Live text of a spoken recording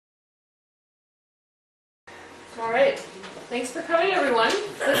All right. Thanks for coming, everyone.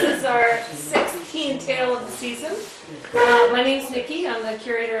 This is our sixth Tea&Tale of the season. My name's Nikki. I'm the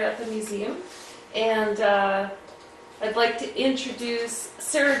curator at the museum. And I'd like to introduce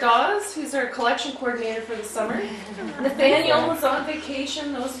Sarah Dawes, who's our collection coordinator for the summer. Nathaniel was on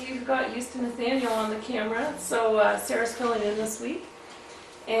vacation. Those of you who got used to Nathaniel on the camera. So Sarah's filling in this week.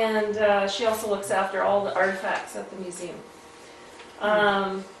 And she also looks after all the artifacts at the museum.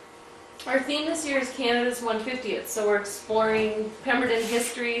 Our theme this year is Canada's 150th, so we're exploring Pemberton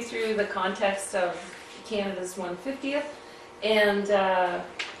history through the context of Canada's 150th. And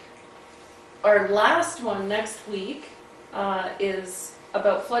our last one next week is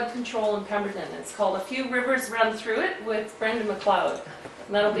about flood control in Pemberton. It's called A Few Rivers Run Through It with Brenda McLeod,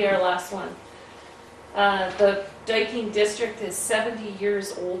 and that'll be our last one. The Diking District is 70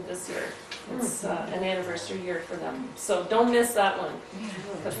 years old this year. It's an anniversary year for them. So don't miss that one,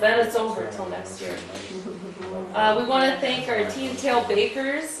 because then it's over until next year. We want to thank our Tea&Tale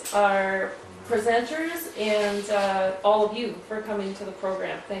bakers, our presenters, and all of you for coming to the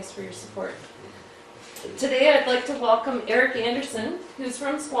program. Thanks for your support. Today I'd like to welcome Eric Andersen, who's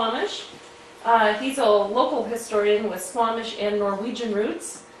from Squamish. He's a local historian with Squamish and Norwegian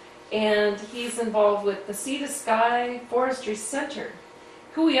roots, and he's involved with the Sea to Sky Forestry Center,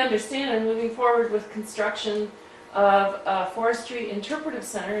 who we understand are moving forward with construction of a forestry interpretive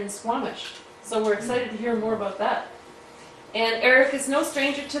center in Squamish. So we're excited to hear more about that. And Eric is no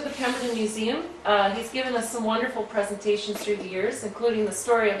stranger to the Pemberton Museum. He's given us some wonderful presentations through the years, including the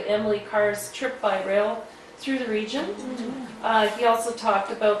story of Emily Carr's trip by rail through the region. He also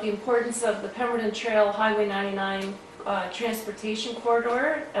talked about the importance of the Pemberton Trail Highway 99 transportation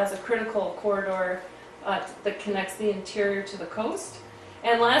corridor as a critical corridor that connects the interior to the coast.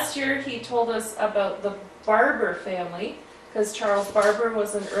 And last year he told us about the Barber family, because Charles Barber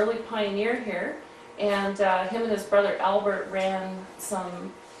was an early pioneer here, and him and his brother Albert ran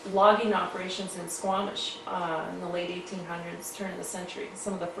some logging operations in Squamish in the late 1800s, turn of the century,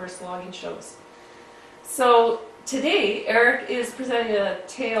 some of the first logging shows. So today Eric is presenting a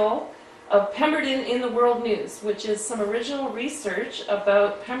tale of Pemberton in the World News, which is some original research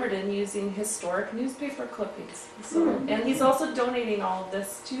about Pemberton using historic newspaper clippings. So, and he's also donating all of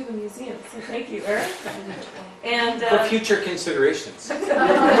this to the museum. So thank you, Eric. And for future considerations.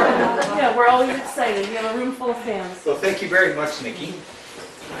 Yeah, we're always excited. We have a room full of fans. Well, thank you very much, Nikki.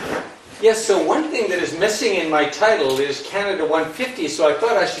 Yes, so one thing that is missing in my title is Canada 150, so I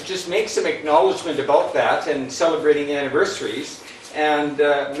thought I should just make some acknowledgement about that and celebrating anniversaries. And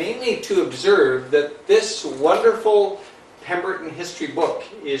mainly to observe that this wonderful Pemberton history book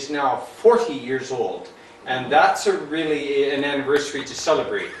is now 40 years old. And that's really an anniversary to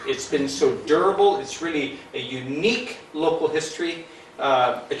celebrate. It's been so durable. It's really a unique local history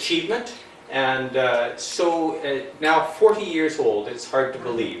achievement. And now 40 years old, it's hard to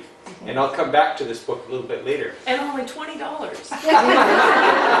believe. And I'll come back to this book a little bit later. And only $20.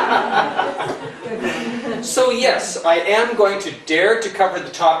 So yes, I am going to dare to cover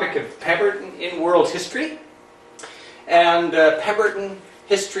the topic of Pemberton in world history. And Pemberton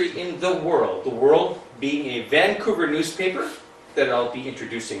history in the world being a Vancouver newspaper that I'll be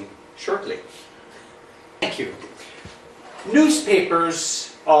introducing shortly. Thank you. Newspapers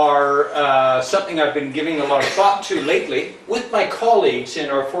are something I've been giving a lot of thought to lately with my colleagues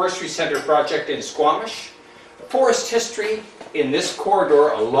in our Forestry Center project in Squamish. Forest history in this corridor,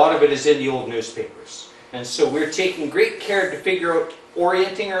 a lot of it is in the old newspapers. And so we're taking great care to figure out,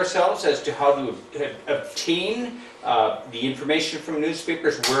 orienting ourselves as to how to obtain the information from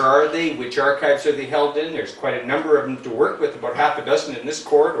newspapers. Where are they? Which archives are they held in? There's quite a number of them to work with, about half a dozen in this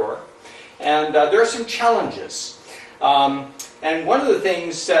corridor. And there are some challenges. And one of the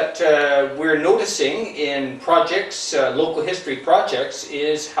things that we're noticing in projects, local history projects,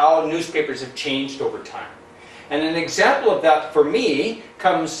 is how newspapers have changed over time. And an example of that for me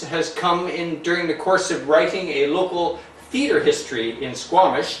has come in during the course of writing a local theatre history in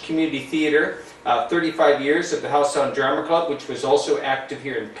Squamish, community theatre, 35 years of the House on Drama Club, which was also active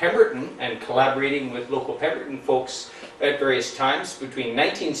here in Pemberton and collaborating with local Pemberton folks at various times between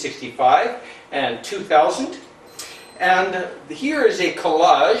 1965 and 2000. And here is a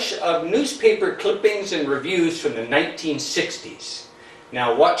collage of newspaper clippings and reviews from the 1960s.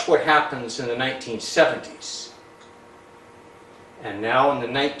 Now watch what happens in the 1970s. And now in the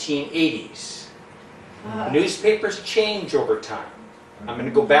 1980s. Newspapers change over time. I'm going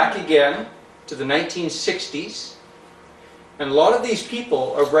to go back again to the 1960s. And a lot of these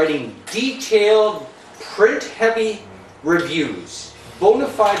people are writing detailed, print-heavy reviews, bona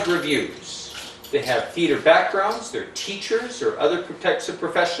fide reviews. They have theater backgrounds, they're teachers or other types of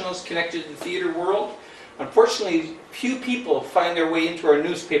professionals connected to the theater world. Unfortunately, few people find their way into our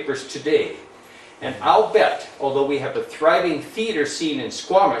newspapers today. And I'll bet, although we have a thriving theater scene in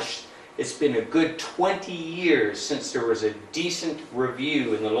Squamish, it's been a good 20 years since there was a decent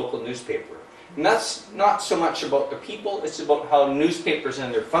review in the local newspaper. And that's not so much about the people, it's about how newspapers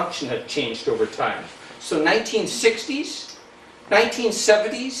and their function have changed over time. So 1960s,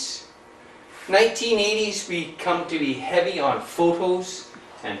 1970s, 1980s, we come to be heavy on photos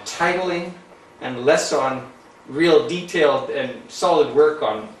and titling and less on real detailed and solid work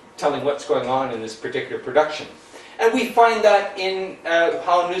on telling what's going on in this particular production. And we find that in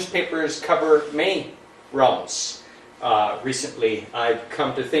how newspapers cover many realms. Recently, I've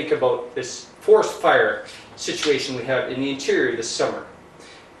come to think about this forest fire situation we have in the interior this summer.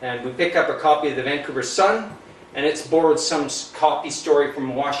 And we pick up a copy of the Vancouver Sun, and it's borrowed some copy story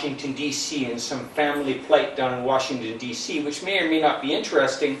from Washington, D.C. and some family plight down in Washington, D.C., which may or may not be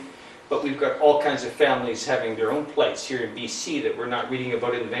interesting, but we've got all kinds of families having their own plights here in BC that we're not reading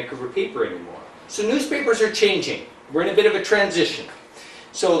about in the Vancouver paper anymore. So newspapers are changing. We're in a bit of a transition.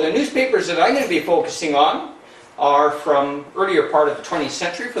 So the newspapers that I'm going to be focusing on are from earlier part of the 20th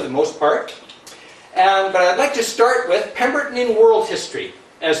century for the most part. But I'd like to start with Pemberton in world history,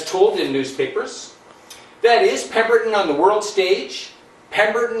 as told in newspapers. That is, Pemberton on the world stage,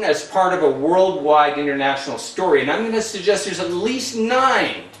 Pemberton as part of a worldwide international story. And I'm going to suggest there's at least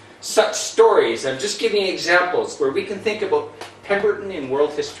 9 such stories. I'm just giving examples where we can think about Pemberton in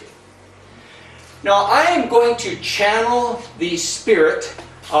world history. Now, I am going to channel the spirit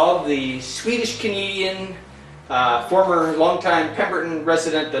of the Swedish-Canadian former longtime Pemberton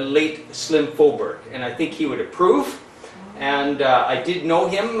resident, the late Slim Foberg, and I think he would approve. And I did know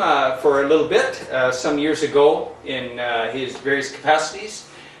him for a little bit some years ago in his various capacities.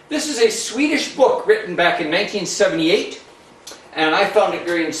 This is a Swedish book written back in 1978, and I found it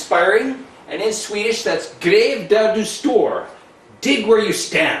very inspiring. And in Swedish, that's Gräv där du står, dig where you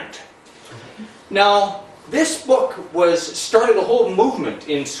stand. Now, this book started a whole movement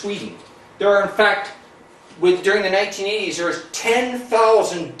in Sweden. There are, in fact, during the 1980s, there was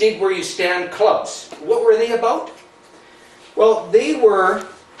 10,000 dig where you stand clubs. What were they about? Well, they were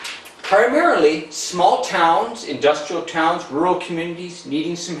primarily small towns, industrial towns, rural communities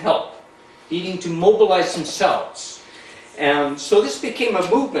needing some help, needing to mobilize themselves. And so this became a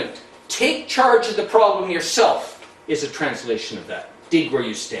movement. Take charge of the problem yourself is a translation of that. Dig where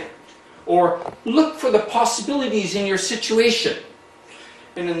you stand. Or look for the possibilities in your situation.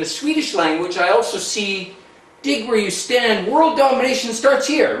 And in the Swedish language, I also see dig where you stand. World domination starts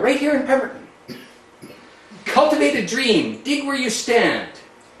here, right here in Pemberton. Cultivate a dream. Dig where you stand.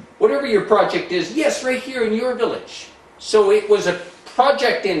 Whatever your project is, yes, right here in your village. So it was a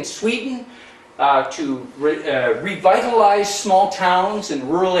project in Sweden to revitalize small towns and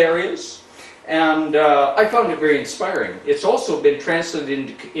rural areas. And I found it very inspiring. It's also been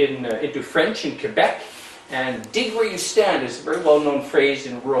translated into French in Quebec. And dig where you stand is a very well-known phrase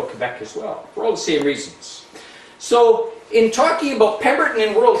in rural Quebec as well, for all the same reasons. So in talking about Pemberton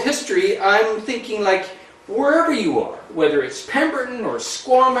in world history, I'm thinking like wherever you are, whether it's Pemberton or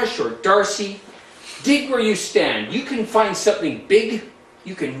Squamish or Darcy, dig where you stand. You can find something big,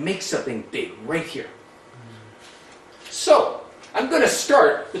 you can make something big right here. So, I'm going to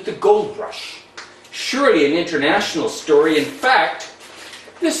start with the gold rush. Surely an international story. In fact,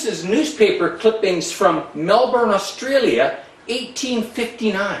 this is newspaper clippings from Melbourne, Australia,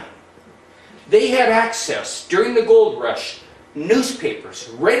 1859. They had access, during the gold rush, newspapers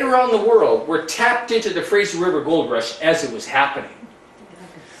right around the world were tapped into the Fraser River Gold Rush as it was happening.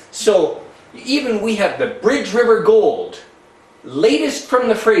 So, even we have the Bridge River Gold, latest from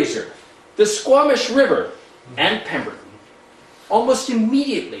the Fraser, the Squamish River, and Pemberton. Almost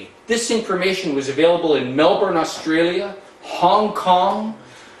immediately, this information was available in Melbourne, Australia, Hong Kong,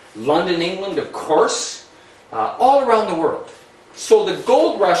 London, England, of course, all around the world. So the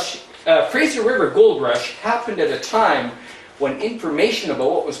gold rush, Fraser River Gold Rush, happened at a time when information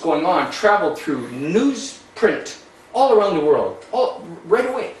about what was going on traveled through newsprint all around the world, right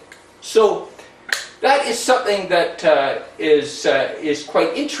away. So that is something that is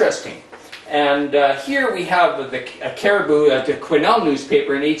quite interesting. And here we have the Caribou, the Quesnel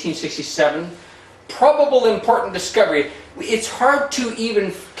newspaper in 1867. Probable important discovery. It's hard to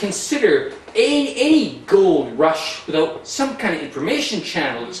even consider any gold rush without some kind of information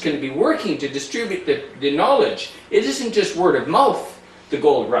channel that's going to be working to distribute the knowledge. It isn't just word of mouth, the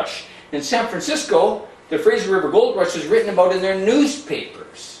gold rush. In San Francisco, the Fraser River Gold Rush was written about in their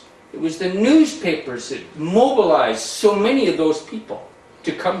newspapers. It was the newspapers that mobilized so many of those people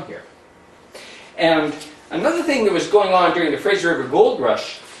to come here. And another thing that was going on during the Fraser River Gold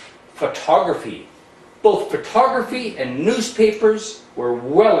Rush, photography both photography and newspapers were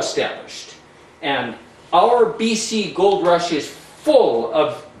well established. And our BC gold rush is full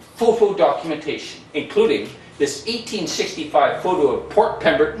of photo documentation, including this 1865 photo of Port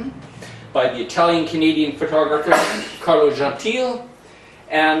Pemberton by the Italian-Canadian photographer Carlo Gentile.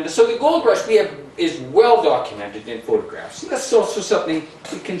 And so the gold rush is well documented in photographs. That's also something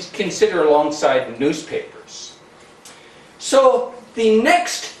we can consider alongside newspapers. So the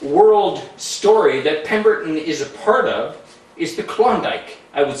next world story that Pemberton is a part of is the Klondike,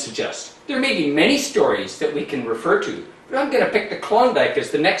 I would suggest. There may be many stories that we can refer to, but I'm going to pick the Klondike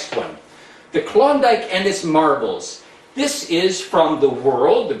as the next one. The Klondike and its marbles. This is from The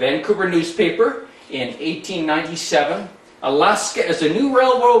World, the Vancouver newspaper, in 1897. Alaska as a new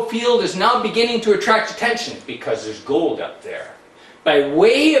railroad field is now beginning to attract attention because there's gold up there. By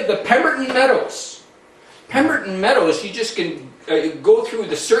way of the Pemberton Meadows. Pemberton Meadows, you just can go through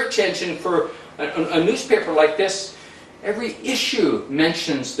the search engine for a newspaper like this. Every issue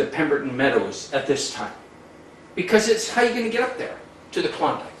mentions the Pemberton Meadows at this time. Because it's how you're going to get up there, to the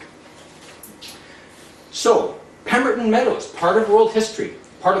Klondike. So, Pemberton Meadows, part of world history,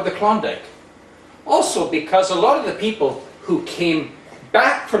 part of the Klondike. Also because a lot of the people who came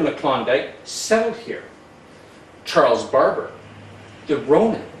back from the Klondike settled here. Charles Barber, the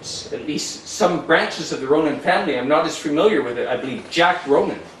Ronins, at least some branches of the Ronin family, I'm not as familiar with it, I believe Jack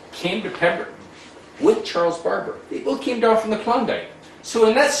Ronin came to Pemberton with Charles Barber. They both came down from the Klondike. So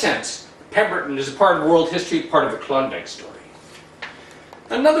in that sense, Pemberton is a part of world history, part of the Klondike story.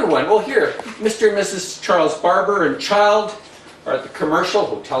 Another one, well here, Mr. and Mrs. Charles Barber and child are at the Commercial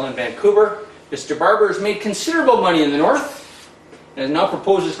Hotel in Vancouver. Mr. Barber has made considerable money in the north and now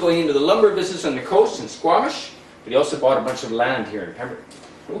proposes going into the lumber business on the coast in Squamish, but he also bought a bunch of land here in Pemberton.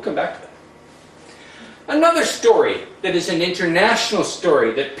 We'll come back to that. Another story that is an international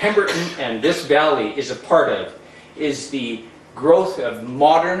story that Pemberton and this valley is a part of is the growth of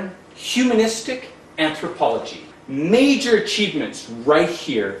modern humanistic anthropology. Major achievements right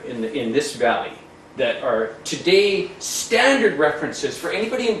here in this valley that are today standard references for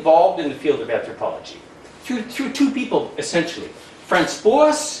anybody involved in the field of anthropology. Through two people, essentially. Franz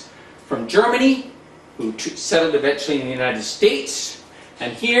Boas from Germany, who settled eventually in the United States,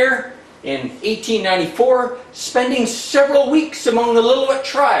 and here in 1894, spending several weeks among the Lillooet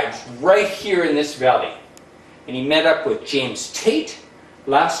tribes right here in this valley. And he met up with James Tate.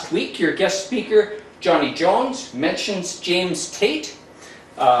 Last week, your guest speaker, Johnny Jones, mentions James Tate,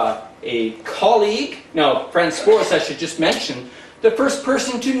 a colleague, no, Franz Boas I should just mention, the first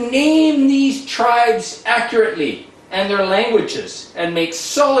person to name these tribes accurately and their languages and make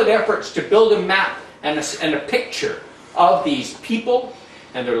solid efforts to build a map and a picture of these people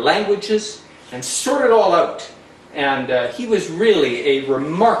and their languages and sort it all out. And he was really a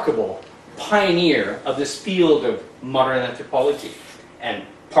remarkable pioneer of this field of modern anthropology. And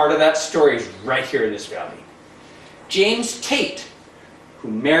part of that story is right here in this valley. James Tate, who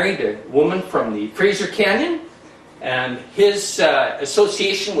married a woman from the Fraser Canyon, and his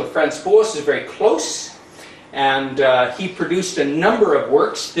association with Franz Boas is very close, and he produced a number of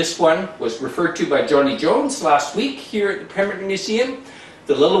works. This one was referred to by Johnny Jones last week here at the Pemberton Museum,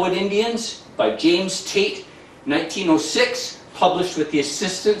 The Lillooet Indians by James Tate, 1906, published with the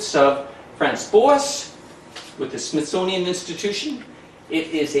assistance of Franz Boas with the Smithsonian Institution.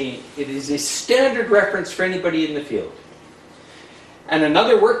 It is a standard reference for anybody in the field. And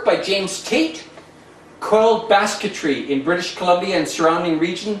another work by James Tate, Coiled Basketry in British Columbia and surrounding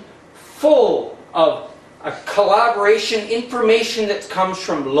region, full of a collaboration, information that comes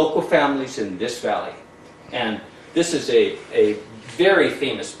from local families in this valley. And this is a very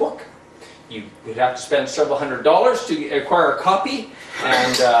famous book. You would have to spend several $100s to acquire a copy,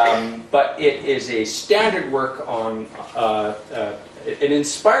 and but it is a standard work on an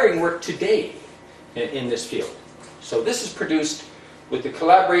inspiring work today in this field. So this is produced with the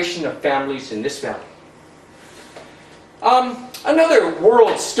collaboration of families in this valley. Another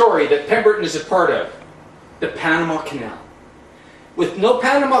world story that Pemberton is a part of, the Panama Canal. With no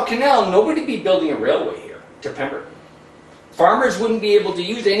Panama Canal, nobody would be building a railway here to Pemberton. Farmers wouldn't be able to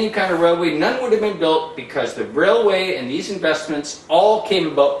use any kind of railway. None would have been built because the railway and these investments all came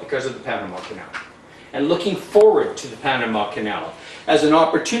about because of the Panama Canal. And looking forward to the Panama Canal as an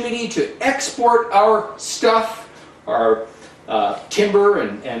opportunity to export our stuff, our timber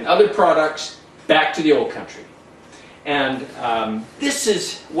and other products back to the old country. And this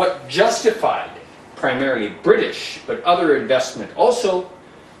is what justified primarily British, but other investment also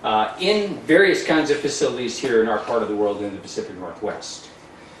in various kinds of facilities here in our part of the world in the Pacific Northwest.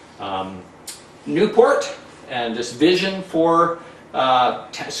 Newport and this vision for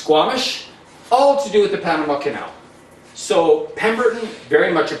Squamish all to do with the Panama Canal. So Pemberton,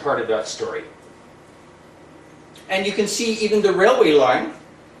 very much a part of that story. And you can see even the railway line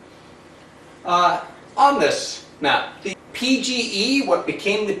on this map. The PGE, what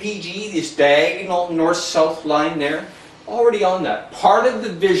became the PGE, this diagonal north-south line there, already on that. Part of the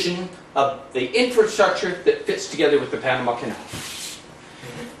vision of the infrastructure that fits together with the Panama Canal.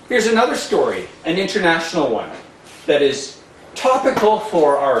 Here's another story, an international one, that is topical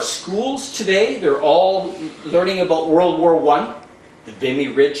for our schools today. They're all learning about World War I. The Vimy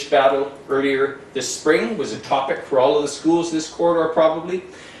Ridge battle earlier this spring was a topic for all of the schools in this corridor probably.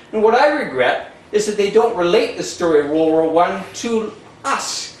 And what I regret is that they don't relate the story of World War I to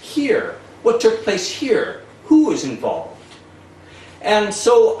us here. What took place here? Who was involved? And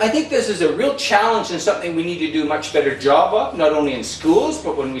so I think this is a real challenge and something we need to do a much better job of, not only in schools,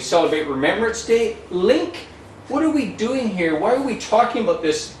 but when we celebrate Remembrance Day. Link, what are we doing here? Why are we talking about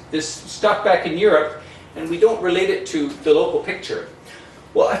this stuff back in Europe and we don't relate it to the local picture?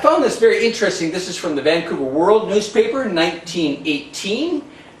 Well, I found this very interesting. This is from the Vancouver World newspaper, 1918.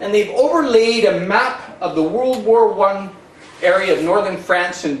 And they've overlaid a map of the World War I area of northern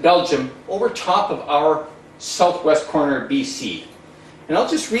France and Belgium over top of our southwest corner of BC. And I'll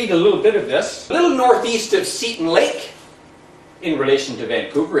just read a little bit of this. A little northeast of Seton Lake, in relation to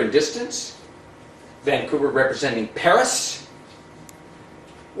Vancouver in distance, Vancouver representing Paris,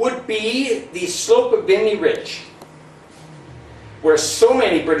 would be the slope of Vimy Ridge, where so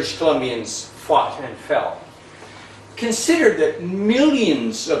many British Columbians fought and fell. Consider that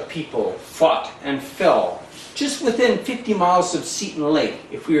millions of people fought and fell just within 50 miles of Seton Lake.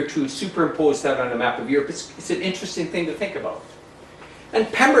 If we were to superimpose that on a map of Europe, it's an interesting thing to think about. And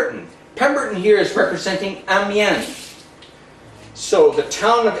Pemberton. Pemberton here is representing Amiens. So the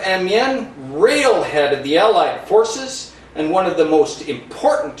town of Amiens, railhead of the Allied forces, and one of the most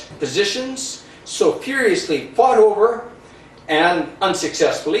important positions, so furiously fought over and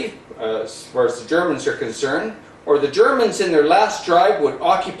unsuccessfully, as far as the Germans are concerned, or the Germans in their last drive would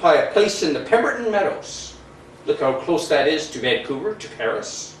occupy a place in the Pemberton Meadows. Look how close that is to Vancouver, to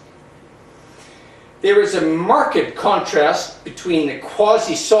Paris. There is a marked contrast between the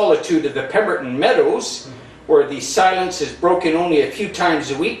quasi-solitude of the Pemberton Meadows, where the silence is broken only a few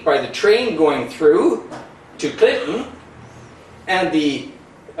times a week by the train going through to Clinton, and the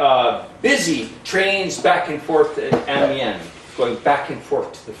busy trains back and forth at Amiens, going back and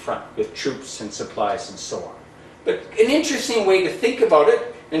forth to the front with troops and supplies and so on. But an interesting way to think about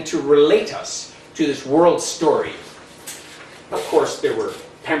it and to relate us to this world story. Of course, there were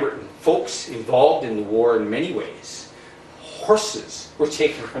Pemberton folks involved in the war in many ways. Horses were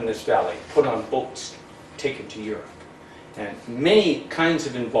taken from this valley, put on boats, taken to Europe. And many kinds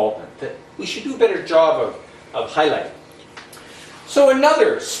of involvement that we should do a better job of highlighting. So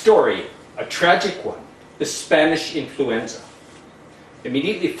another story, a tragic one, the Spanish influenza.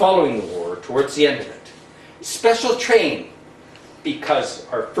 Immediately following the war, towards the end of it. Special train, because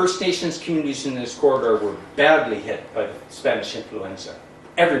our First Nations communities in this corridor were badly hit by the Spanish influenza.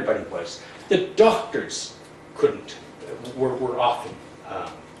 Everybody was. The doctors were often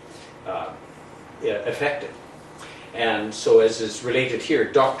affected. And so as is related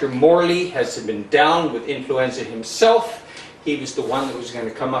here, Dr. Morley has been down with influenza himself. He was the one that was going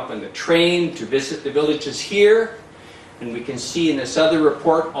to come up on the train to visit the villages here. And we can see in this other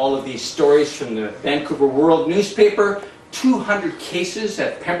report all of these stories from the Vancouver World newspaper. 200 cases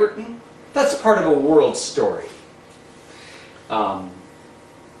at Pemberton. That's part of a world story.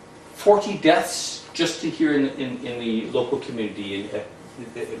 40 deaths just here in the local community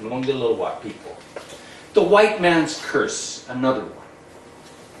among the Lil'wat people. The white man's curse, another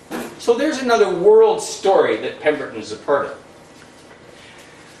one. So there's another world story that Pemberton is a part of.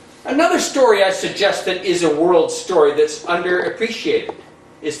 Another story I suggest that is a world story that's underappreciated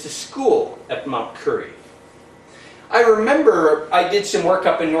is the school at Mount Currie. I remember I did some work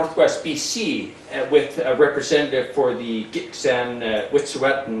up in northwest BC with a representative for the Gitxsan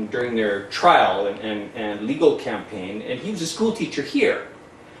Wet'suwet'en during their trial and legal campaign, and he was a school teacher here.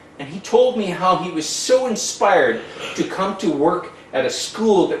 And he told me how he was so inspired to come to work at a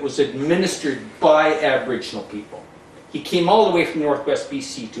school that was administered by Aboriginal people. He came all the way from northwest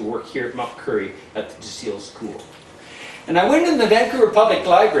BC to work here at Mount Currie at the DeSille School. And I went in the Vancouver Public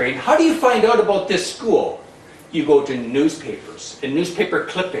Library, and how do you find out about this school? You go to newspapers and newspaper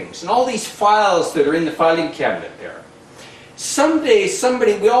clippings and all these files that are in the filing cabinet there. Someday,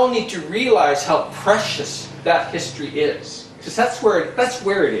 we all need to realize how precious that history is. Because that's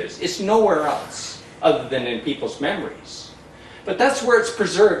where it is. It's nowhere else other than in people's memories. But that's where it's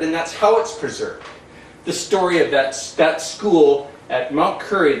preserved, and that's how it's preserved. The story of that school at Mount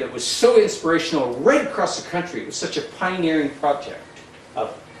Currie that was so inspirational right across the country. It was such a pioneering project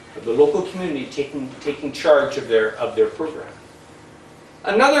of the local community taking charge of their program.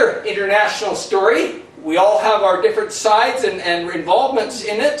 Another international story. We all have our different sides and involvements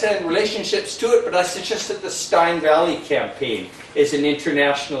in it and relationships to it, but I suggest that the Stein Valley campaign is an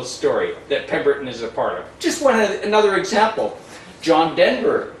international story that Pemberton is a part of. Just another example. John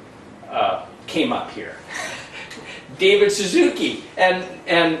Denver came up here. David Suzuki,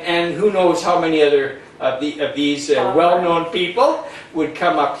 and who knows how many other of these well-known people would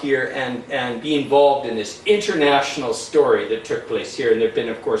come up here and be involved in this international story that took place here. And there have been,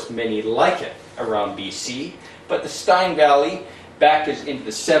 of course, many like it around BC. But the Stein Valley, back into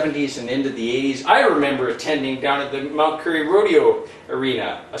the 70s and into the 80s, I remember attending down at the Mount Currie Rodeo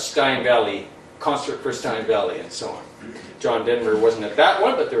Arena, a Stein Valley concert for Stein Valley and so on. John Denver wasn't at that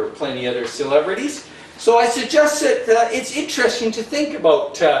one, but there were plenty other celebrities. So I suggest that it's interesting to think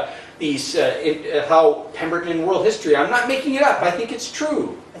about how Pemberton in world history, I'm not making it up, I think it's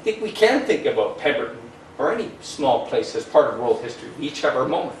true. I think we can think about Pemberton or any small place as part of world history. We each have our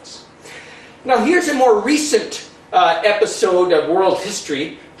moments. Now here's a more recent episode of world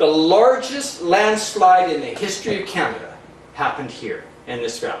history. The largest landslide in the history of Canada happened here in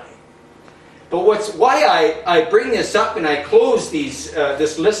this valley. But why I bring this up and I close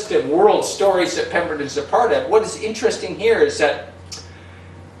this list of world stories that Pemberton is a part of, what is interesting here is that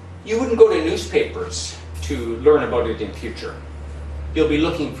you wouldn't go to newspapers to learn about it in future. You'll be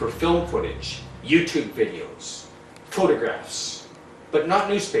looking for film footage, YouTube videos, photographs, but not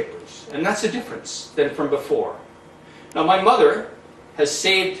newspapers. And that's a difference than from before. Now my mother has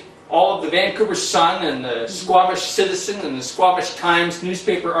saved all of the Vancouver Sun and the Squamish Citizen and the Squamish Times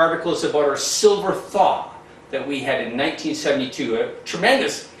newspaper articles about our silver thaw that we had in 1972. A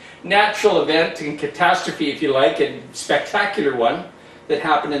tremendous natural event and catastrophe, if you like, and spectacular one that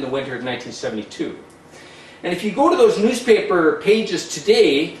happened in the winter of 1972. And if you go to those newspaper pages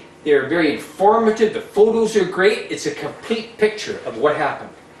today, they're very informative, the photos are great, it's a complete picture of what happened.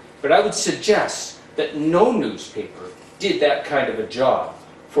 But I would suggest that no newspaper did that kind of a job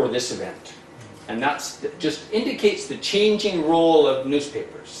for this event. And that just indicates the changing role of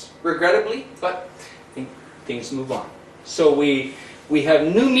newspapers. Regrettably, but I think things move on. So we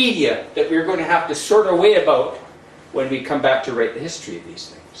have new media that we're going to have to sort our way about when we come back to write the history of these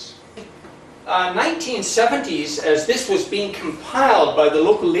things. 1970s, as this was being compiled by the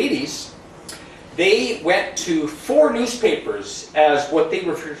local ladies, they went to 4 newspapers as what they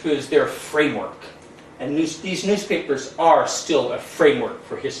refer to as their framework. And these newspapers are still a framework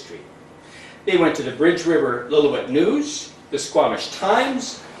for history. They went to the Bridge River Lillooet News, the Squamish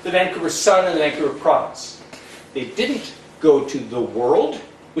Times, the Vancouver Sun, and the Vancouver Province. They didn't go to the World,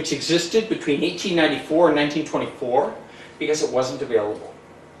 which existed between 1894 and 1924, because it wasn't available.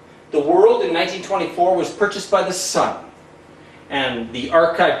 The World in 1924 was purchased by the Sun. And the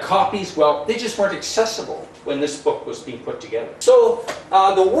archived copies, well, they just weren't accessible when this book was being put together. So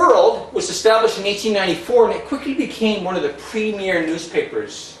the World was established in 1894, and it quickly became one of the premier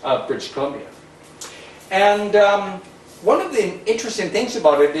newspapers of British Columbia. And one of the interesting things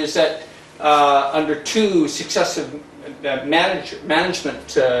about it is that under 2 successive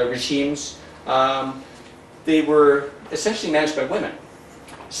management regimes, they were essentially managed by women.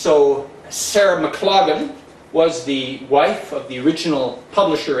 So Sarah McLaughlin was the wife of the original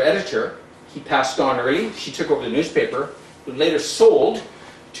publisher-editor. He passed on early. She took over the newspaper, who later sold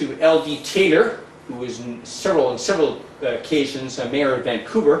to L.D. Taylor, who was on several occasions a mayor of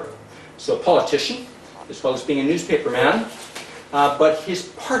Vancouver, so a politician, as well as being a newspaper man. But his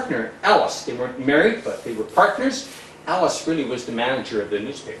partner, Alice, they weren't married, but they were partners. Alice really was the manager of the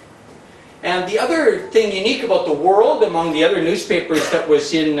newspaper. And the other thing unique about the World, among the other newspapers that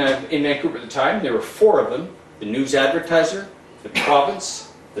was in Vancouver at the time, there were 4 of them, the News Advertiser, the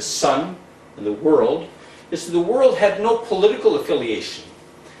Province, the Sun, and the World, is that the World had no political affiliation.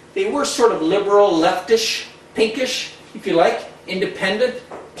 They were sort of liberal, leftish, pinkish, if you like, independent,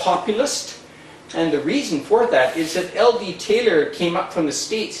 populist. And the reason for that is that L.D. Taylor came up from the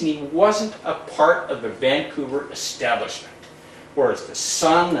States and he wasn't a part of the Vancouver establishment. Whereas the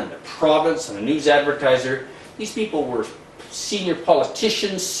Sun and the Province and the News Advertiser, these people were senior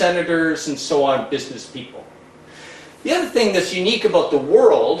politicians, senators, and so on, business people. The other thing that's unique about the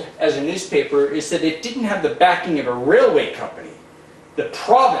World as a newspaper is that it didn't have the backing of a railway company. The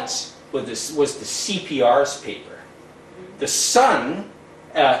Province was the CPR's paper. The Sun,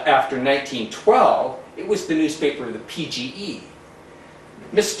 after 1912, it was the newspaper of the PGE.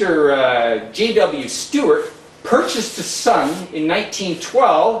 Mr. J.W. Stewart purchased the Sun in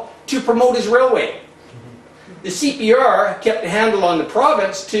 1912 to promote his railway. the CPR kept a handle on the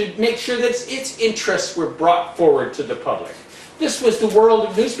province to make sure that its interests were brought forward to the public. This was the world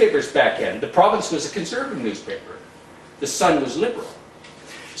of newspapers back then. The province was a conservative newspaper. The Sun was liberal.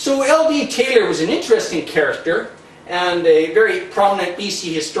 So L.D. Taylor was an interesting character, and a very prominent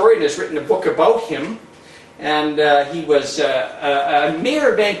BC historian has written a book about him. And he was a mayor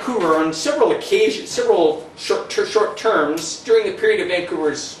of Vancouver on several occasions, several short terms during the period of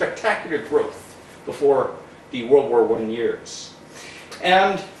Vancouver's spectacular growth before the World War I years.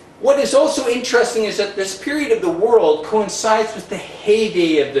 And what is also interesting is that this period of the world coincides with the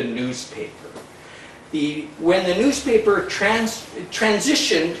heyday of the newspaper. When the newspaper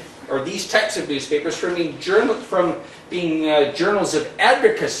transitioned, or these types of newspapers, from being journals of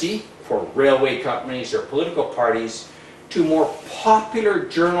advocacy for railway companies or political parties to more popular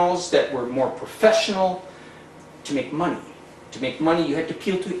journals that were more professional to make money. To make money, you had to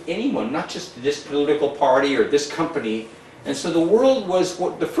appeal to anyone, not just this political party or this company. And so the World was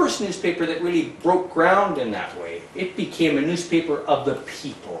the first newspaper that really broke ground in that way. It became a newspaper of the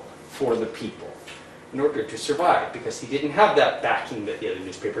people, for the people, in order to survive, because he didn't have that backing that the other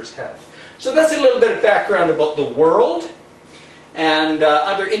newspapers had. So that's a little bit of background about the World, and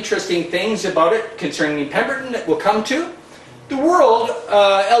other interesting things about it concerning Pemberton that we'll come to. The World,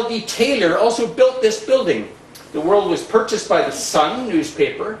 L.D. Taylor also built this building. The World was purchased by the Sun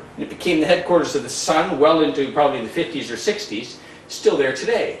newspaper, and it became the headquarters of the Sun well into probably the 50s or 60s, still there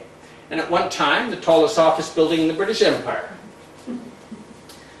today. And at one time, the tallest office building in the British Empire.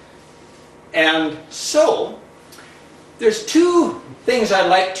 And so, there's two things I'd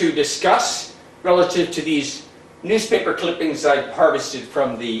like to discuss relative to these newspaper clippings I've harvested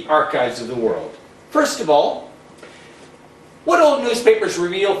from the archives of the World. First of all, what old newspapers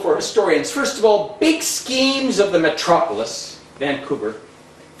reveal for historians? First of all, big schemes of the metropolis, Vancouver,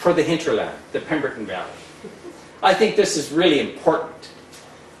 for the hinterland, the Pemberton Valley. I think this is really important.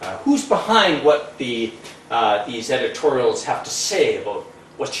 Who's behind what these editorials have to say about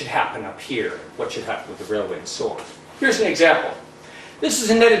what should happen up here, what should happen with the railway and so on. Here's an example. This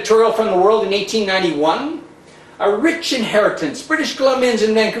is an editorial from the World in 1891. A rich inheritance. British Columbians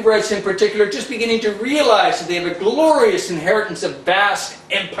and Vancouverites in particular just beginning to realize that they have a glorious inheritance of vast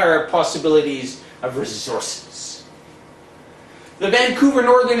empire possibilities of resources. The Vancouver,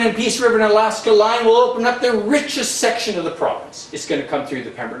 Northern and Peace River and Alaska line will open up the richest section of the province. It's going to come through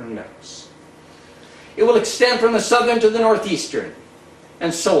the Pemberton Meadows. It will extend from the southern to the northeastern,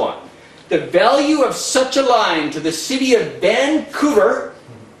 and so on. The value of such a line to the city of Vancouver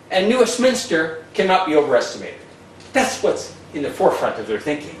and New Westminster cannot be overestimated. That's what's in the forefront of their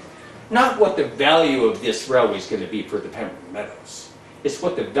thinking. Not what the value of this railway is going to be for the Pemberton Meadows. It's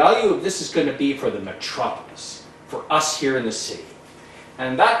what the value of this is going to be for the metropolis, for us here in the city.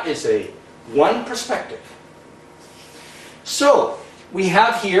 And that is one perspective. So, we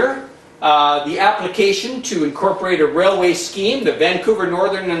have here the application to incorporate a railway scheme, the Vancouver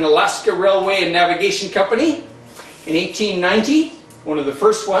Northern and Alaska Railway and Navigation Company, in 1890, one of the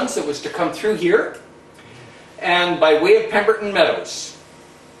first ones that was to come through here, and by way of Pemberton Meadows.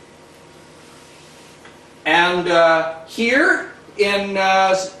 And here,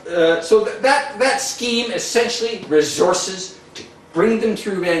 so that scheme essentially resources to bring them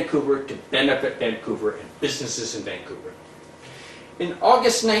through Vancouver to benefit Vancouver and businesses in Vancouver. In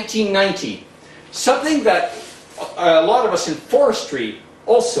August 1990, something that a lot of us in forestry,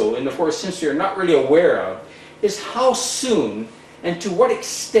 also in the forest industry, are not really aware of, is how soon and to what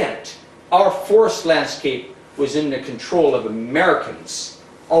extent our forest landscape was in the control of Americans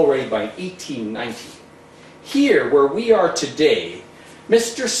already by 1890. Here, where we are today,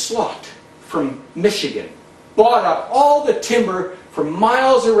 Mr. Slott from Michigan bought up all the timber for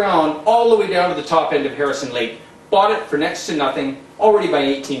miles around, all the way down to the top end of Harrison Lake, bought it for next to nothing already by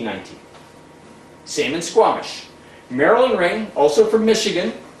 1890. Same in Squamish. Marilyn Ring, also from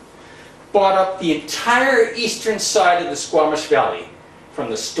Michigan, bought up the entire eastern side of the Squamish Valley. From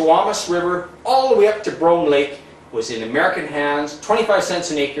the Squamish River all the way up to Brome Lake was in American hands, 25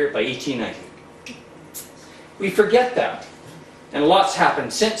 cents an acre by 1890. We forget that. And lots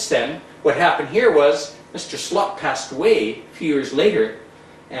happened since then. What happened here was Mr. Slott passed away a few years later,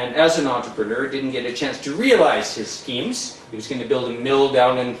 and as an entrepreneur didn't get a chance to realize his schemes. He was going to build a mill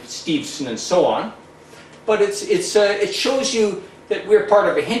down in Stevenson and so on. But it shows you that we're part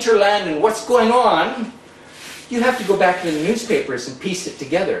of a hinterland, and what's going on, you have to go back to the newspapers and piece it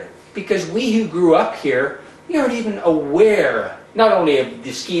together. Because we who grew up here, we aren't even aware, not only of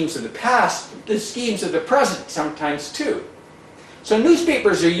the schemes of the past, but the schemes of the present sometimes too. So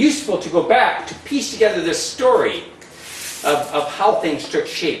newspapers are useful to go back to piece together this story. of how things took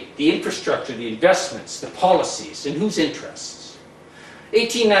shape, the infrastructure, the investments, the policies, and whose interests.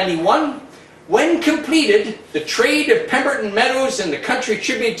 1891, when completed, the trade of Pemberton Meadows and the country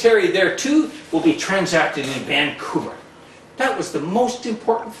tributary thereto will be transacted in Vancouver. That was the most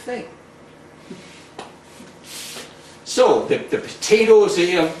important thing. So, the potatoes,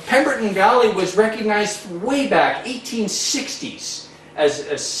 Pemberton Valley was recognized way back, 1860s, as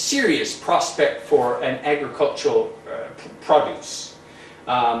a serious prospect for an agricultural produce.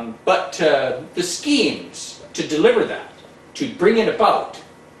 But the schemes to deliver that, to bring it about,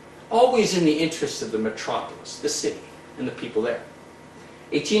 always in the interest of the metropolis, the city, and the people there.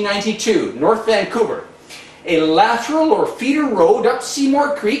 1892, North Vancouver, a lateral or feeder road up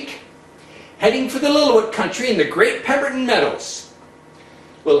Seymour Creek, heading for the Lillooet country in the Great Pemberton Meadows,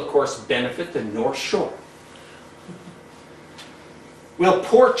 will of course benefit the North Shore. Will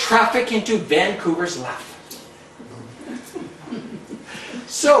pour traffic into Vancouver's lap.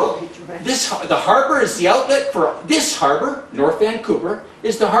 So, the harbour is the outlet for this harbour, North Vancouver,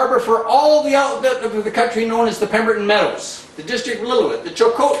 is the harbour for all the outlet of the country known as the Pemberton Meadows, the District of Lillooet, the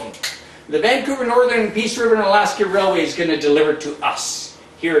Chilcotin. The Vancouver Northern and Peace River and Alaska Railway is going to deliver to us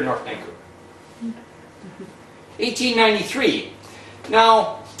here in North Vancouver. 1893.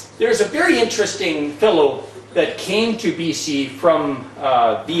 Now, there's a very interesting fellow that came to BC from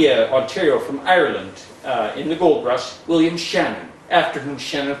via Ontario, from Ireland, in the gold rush, William Shannon, after whom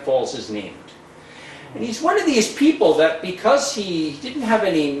Shannon Falls is named. And he's one of these people that, because he didn't have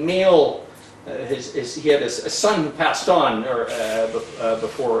any male, he had a son who passed on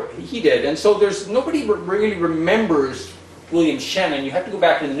before he did, and so there's nobody really remembers William Shannon. You have to go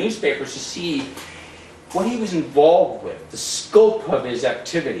back in the newspapers to see what he was involved with, the scope of his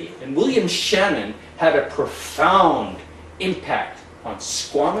activity. And William Shannon had a profound impact on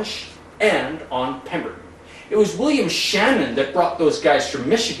Squamish and on Pemberton. It was William Shannon that brought those guys from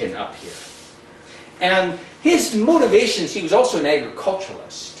Michigan up here. And his motivations, he was also an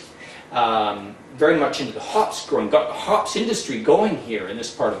agriculturalist, very much into the hops growing, got the hops industry going here in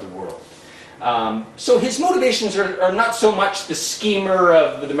this part of the world. So his motivations are not so much the schemer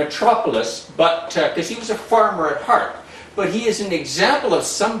of the metropolis, but because he was a farmer at heart. But he is an example of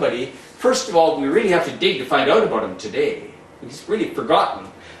somebody, first of all, we really have to dig to find out about him today. He's really forgotten.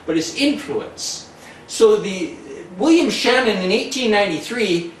 But his influence. So William Shannon in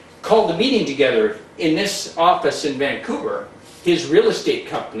 1893 called a meeting together in this office in Vancouver, his real estate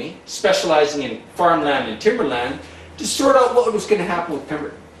company, specializing in farmland and timberland, to sort out what was going to happen with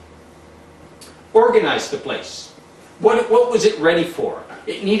Pemberton. Organize the place. What was it ready for?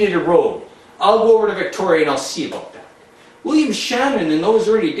 It needed a road. I'll go over to Victoria and I'll see about that. William Shannon in those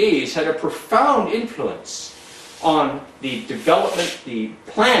early days had a profound influence on the development, the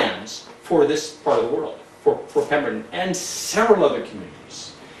plans for this part of the world, for Pemberton and several other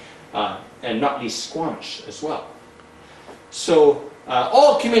communities, and not least Squamish as well. So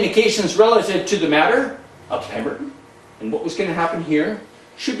all communications relative to the matter of Pemberton and what was going to happen here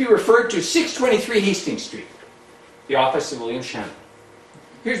should be referred to 623 Hastings Street, the office of William Shannon.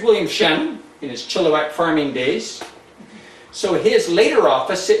 Here's William Shannon in his Chilliwack farming days. So his later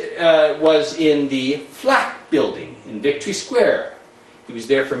office was in the Flack building in Victory Square. He was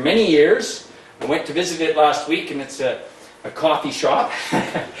there for many years. I went to visit it last week, and it's a coffee shop.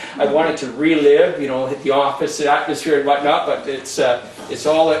 I wanted to relive, the office, the atmosphere and whatnot, but it's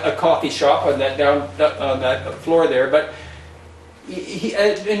all a coffee shop on that floor there. But he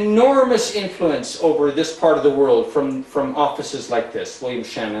had enormous influence over this part of the world from offices like this, William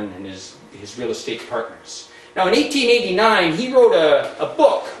Shannon and his real estate partners. Now in 1889 he wrote a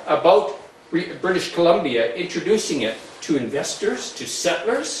book about British Columbia, introducing it to investors, to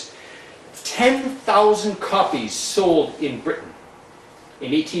settlers. 10,000 copies sold in Britain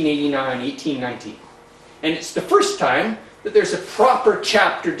in 1889, 1890. And it's the first time that there's a proper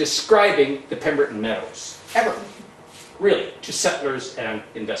chapter describing the Pemberton Meadows, ever. Really, to settlers and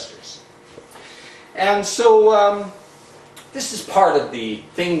investors. And so this is part of the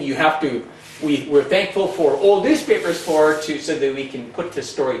thing you have to, we're thankful for old newspapers so that we can put this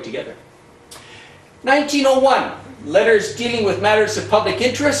story together. 1901, letters dealing with matters of public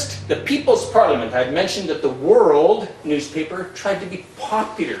interest. The People's Parliament. I've mentioned that the World newspaper tried to be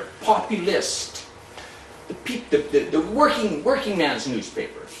popular, populist. The working man's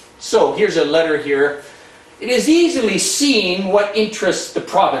newspaper. So here's a letter here. It is easily seen what interests the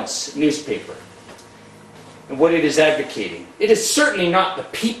province newspaper and what it is advocating. It is certainly not the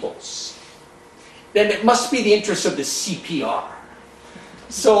people's. Then it must be the interests of the CPR.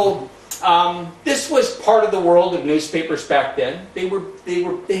 So this was part of the world of newspapers back then. They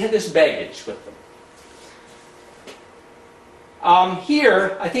had this baggage with them.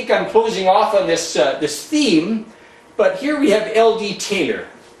 Here, I think I'm closing off on this, this theme, but here we have L.D. Taylor,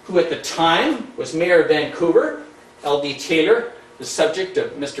 who at the time was Mayor of Vancouver. L.D. Taylor, the subject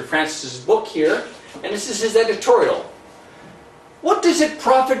of Mr. Francis's book here, and this is his editorial. What does it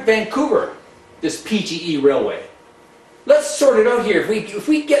profit Vancouver, this PGE railway? Let's sort it out here. If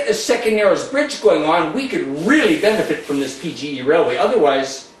we get a Second Narrows Bridge going on, we could really benefit from this PGE railway.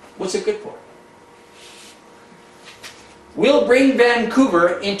 Otherwise, what's it good for? We'll bring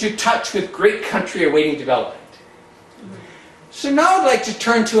Vancouver into touch with great country awaiting development. So now I'd like to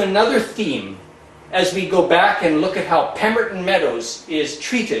turn to another theme as we go back and look at how Pemberton Meadows is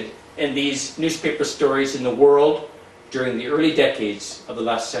treated in these newspaper stories in the world during the early decades of the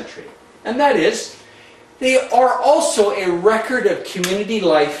last century. And that is, they are also a record of community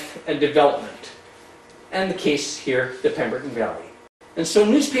life and development. And the case here, the Pemberton Valley. And so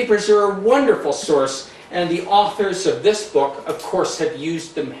newspapers are a wonderful source, and the authors of this book, of course, have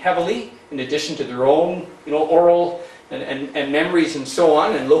used them heavily, in addition to their own, oral and memories and so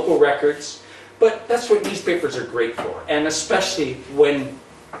on, and local records. But that's what newspapers are great for, and especially when,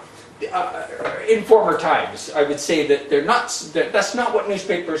 in former times, I would say that that's not what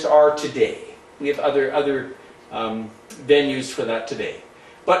newspapers are today. We have other venues for that today.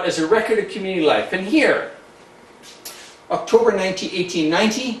 But as a record of community life, and here, October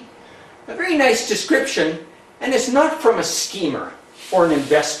 1890, a very nice description, and it's not from a schemer or an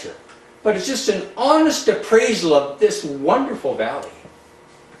investor, but it's just an honest appraisal of this wonderful valley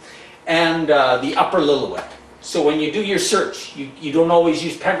and the Upper Lillooet. So when you do your search, you don't always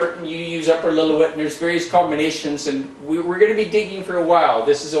use Pemberton, you use Upper Lillooet, and there's various combinations, and we're going to be digging for a while.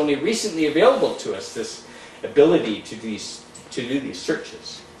 This is only recently available to us, this ability to do these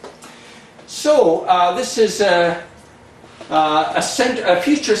searches. So this is a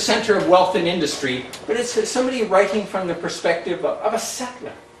future center of wealth and industry, but it's somebody writing from the perspective of a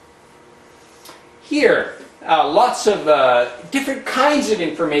settler. Here, lots of different kinds of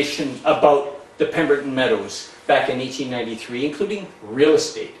information about the Pemberton Meadows back in 1893, including real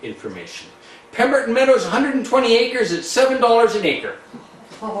estate information. Pemberton Meadows, 120 acres at $7 an acre.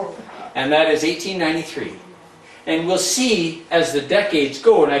 And that is 1893. And we'll see as the decades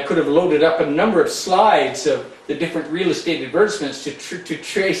go, and I could have loaded up a number of slides of the different real estate advertisements to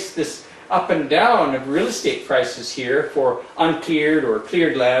trace this up and down of real estate prices here for uncleared or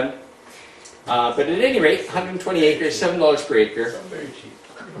cleared land. But at any rate, 120 acres, $7 per acre. Very cheap.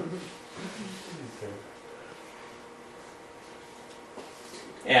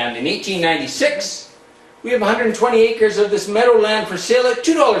 And in 1896, we have 120 acres of this meadowland for sale at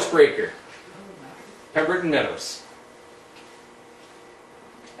 $2 per acre. Pemberton Meadows.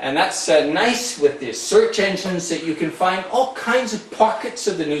 And that's nice with the search engines that you can find all kinds of pockets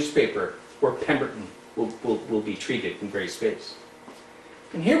of the newspaper where Pemberton will be treated in various ways.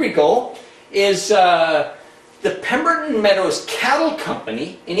 And here we go, is the Pemberton Meadows Cattle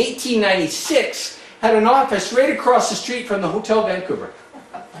Company in 1896 had an office right across the street from the Hotel Vancouver.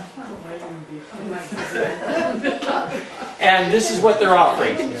 And this is what they're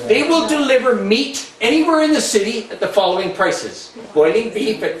offering. They will deliver meat anywhere in the city at the following prices. Boiling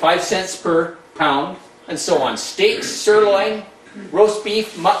beef at 5 cents per pound, and so on. Steaks, sirloin, roast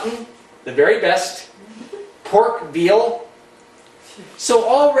beef, mutton, the very best, pork, veal. So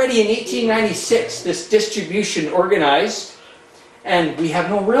already in 1896, this distribution organized, and we have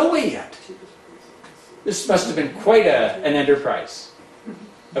no railway yet. This must have been quite an enterprise.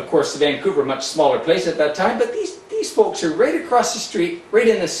 Of course, Vancouver, much smaller place at that time, but these folks are right across the street, right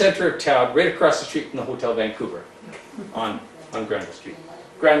in the center of town, right across the street from the Hotel Vancouver on Granville Street,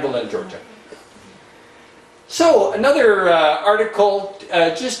 Granville and Georgia. So another article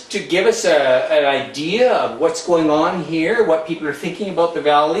just to give us an idea of what's going on here, what people are thinking about the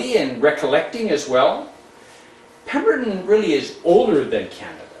valley and recollecting as well. Pemberton really is older than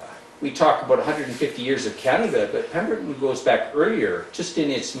Canada. We talk about 150 years of Canada, but Pemberton goes back earlier, just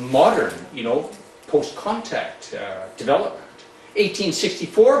in its modern, post-contact development.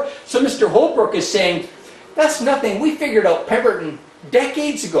 1864, so Mr. Holbrook is saying, that's nothing, we figured out Pemberton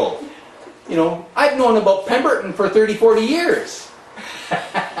decades ago. I've known about Pemberton for 30, 40 years.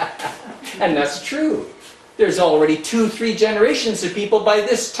 And that's true. There's already 2, 3 generations of people by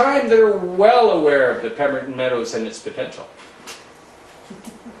this time that are well aware of the Pemberton Meadows and its potential.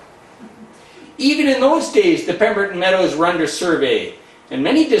 Even in those days, the Pemberton Meadows were under survey, and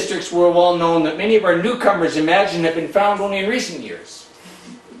many districts were well known that many of our newcomers imagine have been found only in recent years.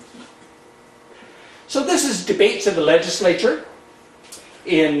 So this is debates of the legislature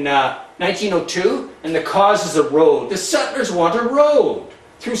in 1902, and the cause is a road. The settlers want a road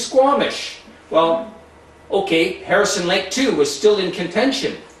through Squamish. Well, Okay, Harrison Lake too was still in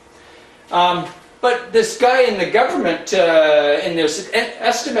contention. But this guy in the government, in their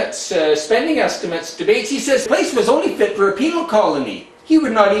estimates, spending estimates, debates, he says the place was only fit for a penal colony. He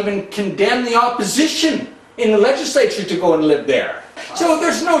would not even condemn the opposition in the legislature to go and live there. So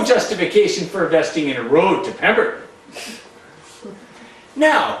there's no justification for investing in a road to Pemberton.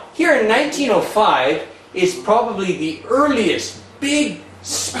 Now, here in 1905 is probably the earliest big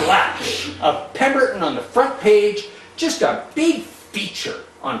splash of Pemberton on the front page, just a big feature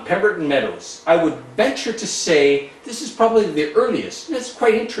on Pemberton Meadows. I would venture to say this is probably the earliest, and it's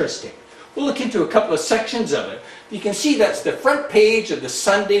quite interesting. We'll look into a couple of sections of it. You can see that's the front page of the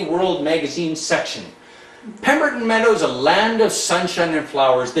Sunday World magazine section. Pemberton Meadows, a land of sunshine and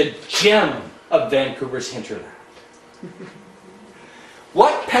flowers, the gem of Vancouver's hinterland.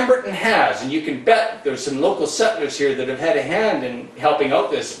 What Pemberton has, and you can bet there's some local settlers here that have had a hand in helping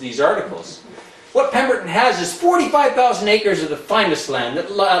out these articles. What Pemberton has is 45,000 acres of the finest land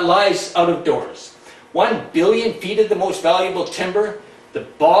that lies out of doors. 1 billion feet of the most valuable timber, the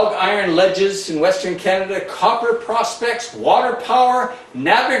bog iron ledges in Western Canada, copper prospects, water power,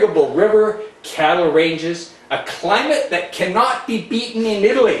 navigable river, cattle ranges, a climate that cannot be beaten in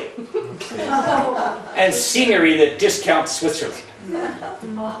Italy, and scenery that discounts Switzerland.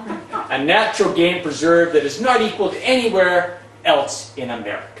 A natural game preserve that is not equal to anywhere else in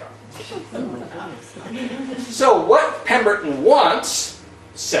America. So what Pemberton wants,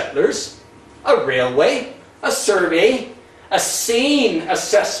 settlers, a railway, a survey, a sane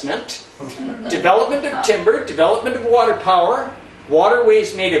assessment, development of timber, development of water power,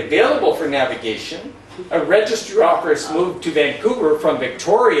 waterways made available for navigation, a registry office moved to Vancouver from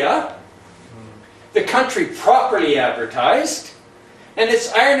Victoria, the country properly advertised, and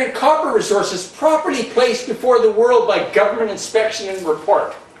its iron and copper resources properly placed before the world by government inspection and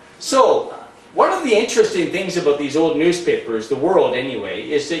report. So, one of the interesting things about these old newspapers, the World anyway,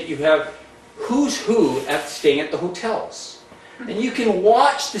 is that you have who's who staying at the hotels. And you can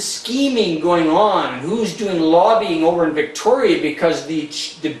watch the scheming going on, and who's doing lobbying over in Victoria, because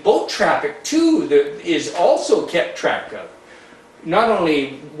the boat traffic too is also kept track of. Not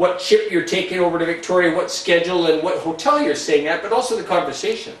only what ship you're taking over to Victoria, what schedule and what hotel you're staying at, but also the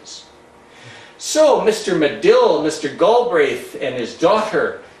conversations. So Mr. Medill, Mr. Galbraith and his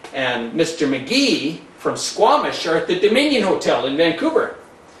daughter and Mr. McGee from Squamish are at the Dominion Hotel in Vancouver.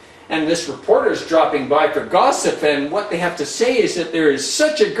 And this reporter's dropping by for gossip, and what they have to say is that there is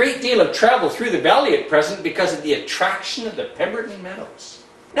such a great deal of travel through the valley at present because of the attraction of the Pemberton Meadows.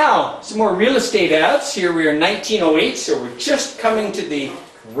 Now, some more real estate ads. Here we are in 1908, so we're just coming to the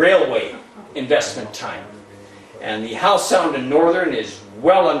railway investment time. And the Howe Sound and Northern is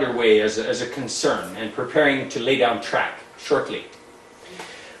well underway as a concern and preparing to lay down track shortly.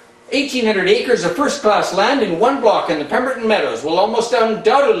 1,800 acres of first-class land in one block in the Pemberton Meadows will almost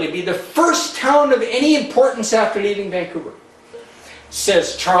undoubtedly be the first town of any importance after leaving Vancouver,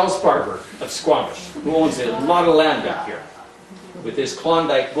 says Charles Barber of Squamish, who owns a lot of land up here with his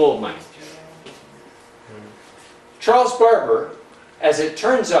Klondike gold mine. Charles Barber, as it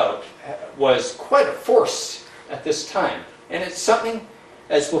turns out, was quite a force at this time, and it's something,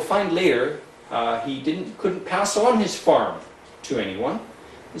 as we'll find later, he couldn't pass on his farm to anyone.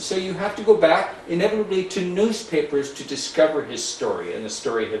 And so you have to go back, inevitably, to newspapers to discover his story and the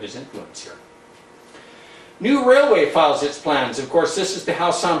story of his influence here. New Railway files its plans. Of course, this is the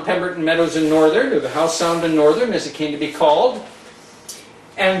Howe Sound, Pemberton Meadows and Northern, or the Howe Sound and Northern, as it came to be called.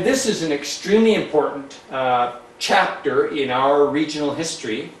 And this is an extremely important chapter in our regional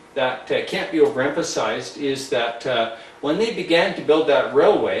history that can't be overemphasized, is that when they began to build that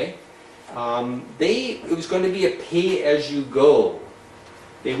railway, it was going to be a pay-as-you-go.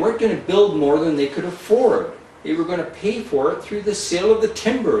 They weren't going to build more than they could afford. They were going to pay for it through the sale of the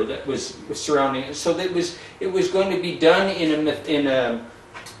timber that was surrounding it. So that it was going to be done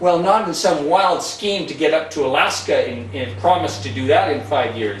well, not in some wild scheme to get up to Alaska and promise to do that in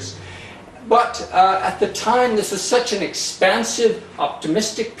 5 years. But at the time, this was such an expansive,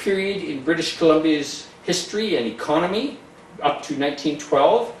 optimistic period in British Columbia's history and economy up to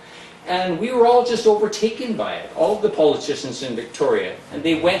 1912. And we were all just overtaken by it, all of the politicians in Victoria. And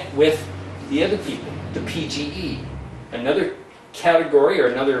they went with the other people, the PGE, another category or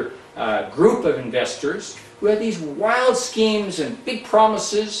another group of investors who had these wild schemes and big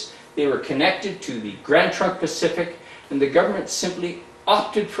promises. They were connected to the Grand Trunk Pacific, and the government simply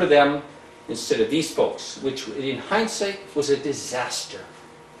opted for them instead of these folks, which in hindsight was a disaster.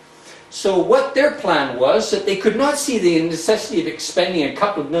 So what their plan was, that they could not see the necessity of expending a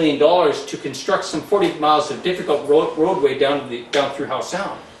couple of $1 million to construct some 40 miles of difficult roadway down through Howe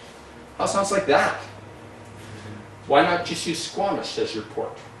Sound. How sounds like that? Why not just use Squamish as your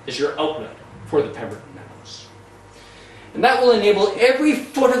port, as your outlet for the Pemberton Meadows? And that will enable every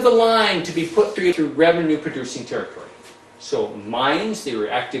foot of the line to be put through revenue-producing territory. So mines, they were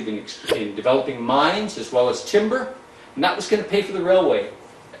active in developing mines as well as timber, and that was going to pay for the railway.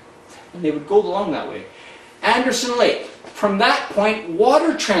 And they would go along that way. Andersen Lake, from that point,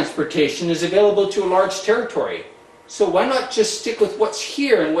 water transportation is available to a large territory. So why not just stick with what's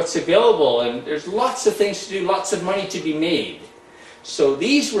here and what's available? And there's lots of things to do, lots of money to be made. So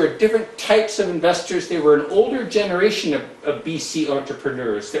these were different types of investors. They were an older generation of BC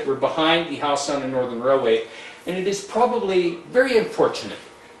entrepreneurs that were behind the Howe Sound and Northern Railway. And it is probably very unfortunate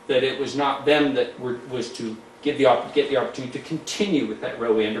that it was not them that was to get the opportunity to continue with that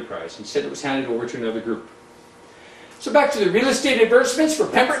railway enterprise. Instead, it was handed over to another group. So back to the real estate advertisements for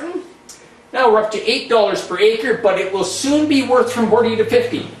Pemberton. Now we're up to $8 per acre, but it will soon be worth from 40 to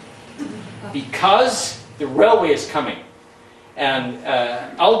 50 because the railway is coming. And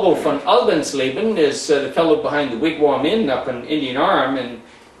Albo von Albensleben is the fellow behind the Wigwam Inn up in Indian Arm, and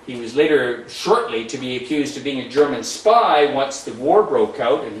he was later shortly to be accused of being a German spy once the war broke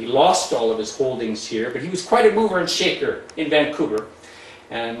out, and he lost all of his holdings here. But he was quite a mover and shaker in Vancouver,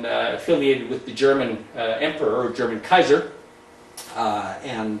 and affiliated with the German emperor, or German Kaiser,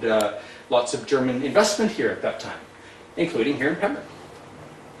 and lots of German investment here at that time, including here in Pemberton.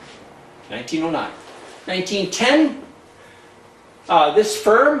 1909. 1910, this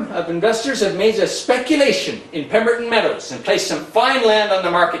firm of investors have made a speculation in Pemberton Meadows and placed some fine land on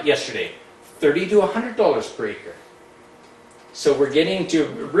the market yesterday, $30 to $100 per acre. So we're getting into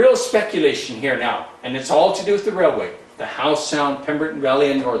real speculation here now, and it's all to do with the railway, the Howe Sound, Pemberton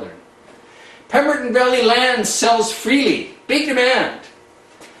Valley, and Northern. Pemberton Valley land sells freely, big demand,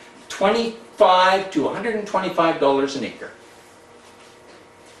 $25 to $125 an acre.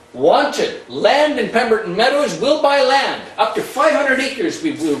 Wanted, land in Pemberton Meadows, will buy land, up to 500 acres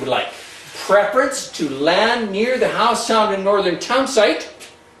we would like. Preference to land near the Howe Sound and Northern town site,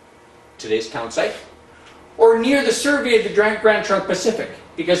 today's town site, or near the survey of the Grand Trunk Pacific,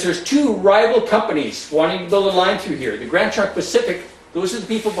 because there's two rival companies wanting to build a line through here. The Grand Trunk Pacific, those are the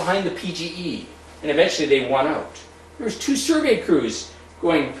people behind the PGE, and eventually they won out. There's two survey crews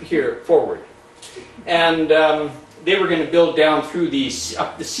going here forward. And they were going to build down through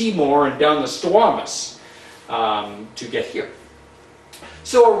up the Seymour and down the Squamish to get here.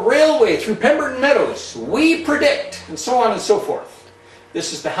 So a railway through Pemberton Meadows, we predict, and so on and so forth.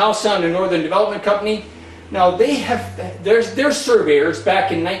 This is the Howe Sound and Northern Development Company. Now they have, their surveyors back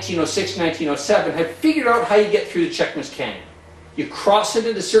in 1906, 1907 have figured out how you get through the Checkmas Canyon. You cross it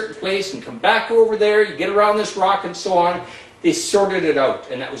at a certain place and come back over there, you get around this rock and so on. They sorted it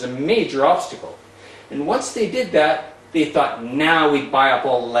out, and that was a major obstacle. And once they did that, they thought, now we buy up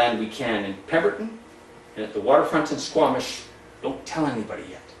all the land we can in Pemberton and at the waterfront in Squamish. Don't tell anybody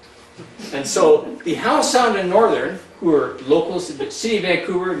yet. And so the Howe Sound and Northern, who are locals in the city of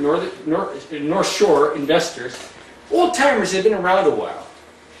Vancouver, North Shore investors, old timers, have been around a while.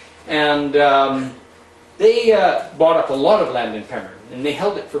 And they bought up a lot of land in Pemberton, and they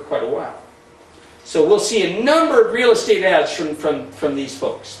held it for quite a while. So we'll see a number of real estate ads from these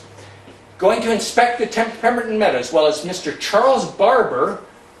folks. Going to inspect the Pemberton Meadows, as well as Mr. Charles Barber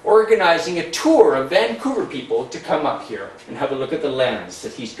organizing a tour of Vancouver people to come up here and have a look at the lands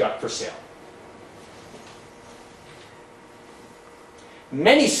that he's got for sale.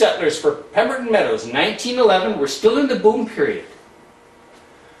 Many settlers for Pemberton Meadows in 1911 were still in the boom period.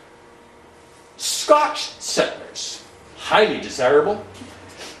 Scotch settlers, highly desirable.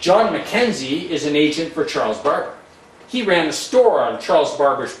 John Mackenzie is an agent for Charles Barber. He ran a store on Charles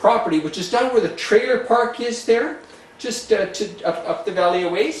Barber's property, which is down where the trailer park is there, just up the valley a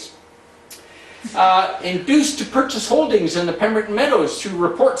ways. Induced to purchase holdings in the Pemberton Meadows through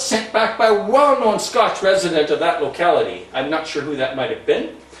reports sent back by a well-known Scotch resident of that locality. I'm not sure who that might have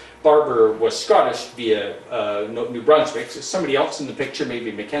been. Barber was Scottish via New Brunswick, so somebody else in the picture,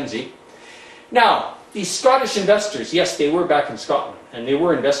 maybe Mackenzie. Now, these Scottish investors, yes, they were back in Scotland, and they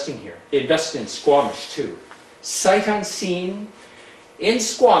were investing here. They invested in Squamish too. Sight unseen, in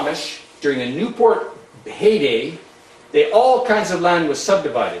Squamish, during the Newport heyday, all kinds of land was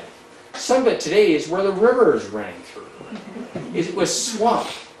subdivided. Some of it today is where the river is running through. It was swamp.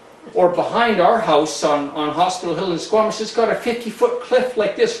 Or behind our house on Hospital Hill in Squamish, it's got a 50-foot cliff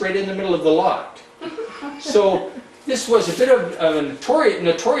like this right in the middle of the lot. So this was a bit of a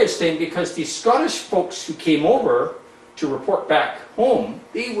notorious thing, because these Scottish folks who came over to report back home,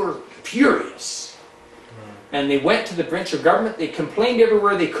 they were furious. And they went to the provincial government, they complained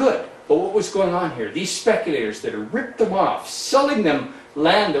everywhere they could. But what was going on here? These speculators that had ripped them off, selling them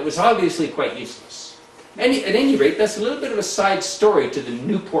land that was obviously quite useless. At any rate, that's a little bit of a side story to the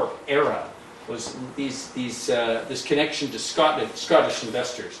Newport era, was this connection to Scottish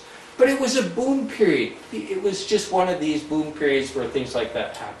investors. But it was a boom period. It was just one of these boom periods where things like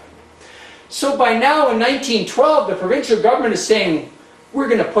that happened. So by now, in 1912, the provincial government is saying, we're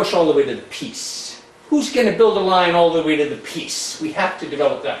going to push all the way to the Peace. Who's going to build a line all the way to the Peace? We have to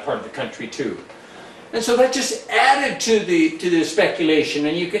develop that part of the country too. And so that just added to the speculation.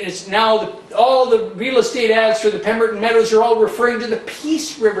 And it's now all the real estate ads for the Pemberton Meadows are all referring to the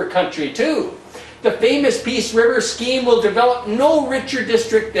Peace River country too. The famous Peace River scheme will develop no richer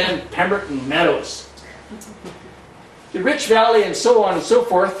district than Pemberton Meadows. The rich valley and so on and so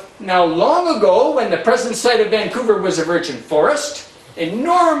forth. Now, long ago, when the present site of Vancouver was a virgin forest,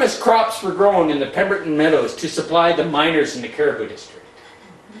 enormous crops were grown in the Pemberton Meadows to supply the miners in the Caribou district.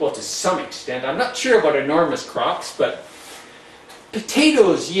 Well, to some extent. I'm not sure about enormous crops, but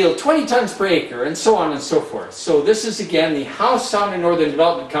potatoes yield 20 tons per acre, and so on and so forth. So this is, again, the Howe Sound and Northern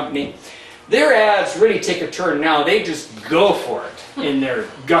Development Company. Their ads really take a turn now. They just go for it in their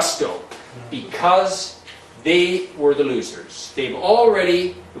gusto, because they were the losers. It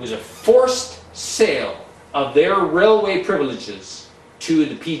was a forced sale of their railway privileges to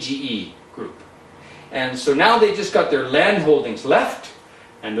the PGE group. And so now they just got their land holdings left,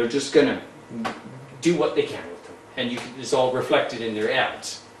 and they're just going to do what they can with them. And it's all reflected in their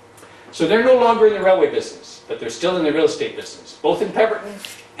ads. So they're no longer in the railway business, but they're still in the real estate business, both in Pemberton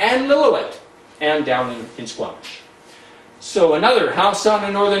and Lillooet, and down in Squamish. So another Howe Sound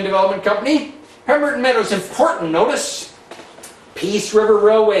and Northern Development Company. Pemberton Meadows, important notice. Peace River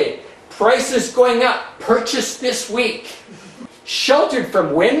Railway, prices going up, purchased this week. Sheltered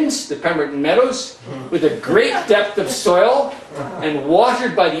from winds, the Pemberton Meadows, with a great depth of soil, and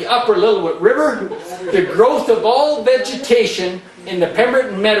watered by the upper Lillooet River, the growth of all vegetation in the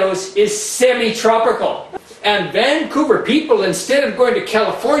Pemberton Meadows is semi-tropical. And Vancouver people, instead of going to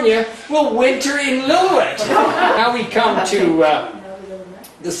California, will winter in Lillooet. Now we come to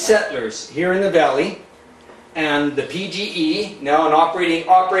the settlers here in the valley, and the PGE, now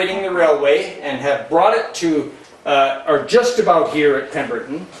operating the railway, and have brought it to, are just about here at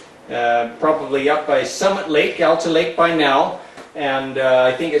Pemberton, probably up by Summit Lake, Alta Lake by now, and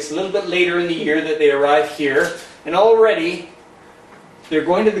I think it's a little bit later in the year that they arrive here, and already they're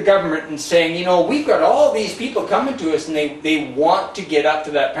going to the government and saying, you know, we've got all these people coming to us, and they want to get up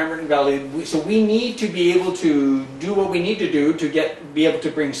to that Pemberton Valley, so we need to be able to do what we need to do to be able to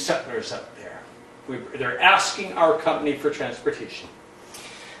bring settlers up there. They're asking our company for transportation.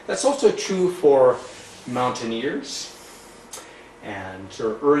 That's also true for mountaineers and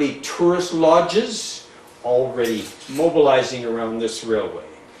sort of early tourist lodges already mobilizing around this railway.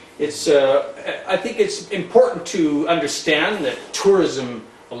 I think it's important to understand that tourism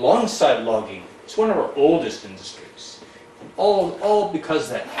alongside logging is one of our oldest industries, and all because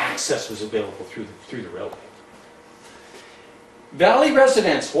that access was available through the railway. Valley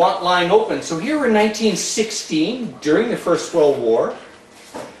residents want line open. So here in 1916, during the First World War,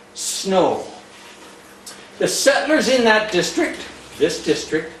 snow. The settlers in that district, this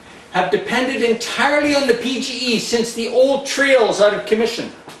district, have depended entirely on the PGE since the old trails out of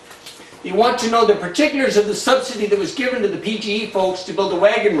commission. You want to know the particulars of the subsidy that was given to the PGE folks to build a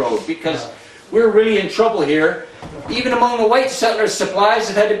wagon road, because we're really in trouble here. Even among the white settlers, supplies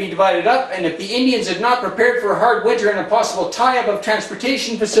have had to be divided up, and if the Indians had not prepared for a hard winter and a possible tie-up of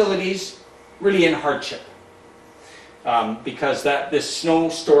transportation facilities, really in hardship. Because this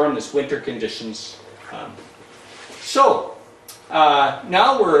snowstorm, this winter conditions.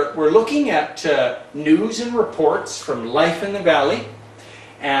 Now we're looking at news and reports from life in the valley,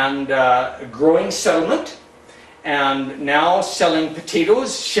 and a growing settlement, and now selling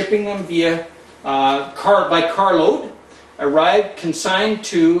potatoes, shipping them via by carload, arrived consigned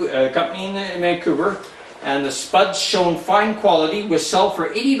to a company in Vancouver, and the spuds shown fine quality was sold for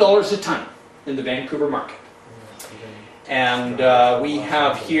 $80 a ton in the Vancouver market. And we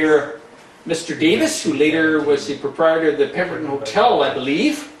have here Mr. Davis, who later was the proprietor of the Pemberton Hotel, I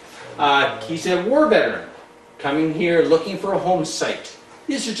believe. He's a war veteran coming here looking for a home site.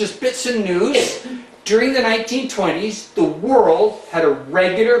 These are just bits of news. During the 1920s, the World had a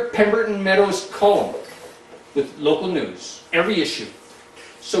regular Pemberton Meadows column with local news, every issue.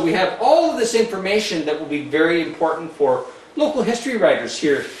 So we have all of this information that will be very important for local history writers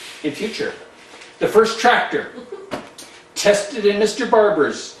here in future. The first tractor, tested in Mr.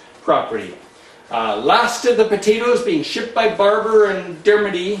 Barber's property. Last of the potatoes being shipped by Barber and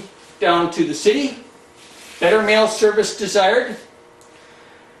Dermody down to the city. Better mail service desired.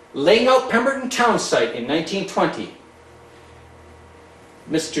 Laying out Pemberton town site in 1920.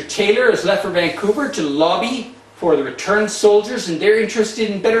 Mr. Taylor has left for Vancouver to lobby for the returned soldiers, and they're interested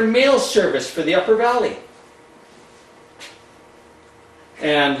in better mail service for the Upper Valley.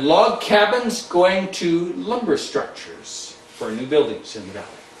 And log cabins going to lumber structures for new buildings in the valley.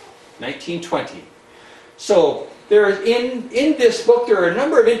 1920. So in this book there are a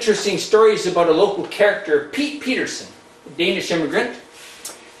number of interesting stories about a local character, Pete Peterson, a Danish immigrant.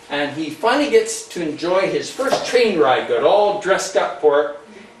 And he finally gets to enjoy his first train ride, got all dressed up for it.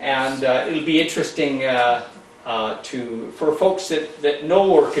 And it'll be interesting for folks that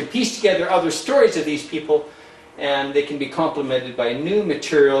know or can piece together other stories of these people, and they can be complemented by new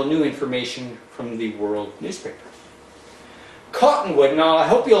material, new information from the World newspaper. Cottonwood. Now, I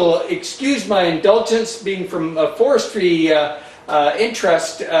hope you'll excuse my indulgence, being from a forestry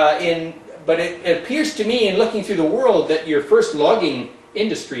interest, but it appears to me, in looking through the world, that your first logging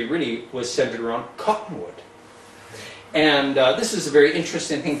industry really was centered around cottonwood. And this is a very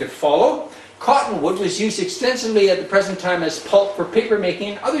interesting thing to follow. Cottonwood was used extensively at the present time as pulp for paper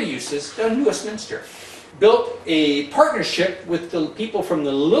making and other uses down in Westminster. Built a partnership with the people from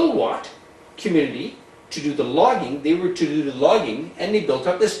the Lilwat community to do the logging. They were to do the logging, and they built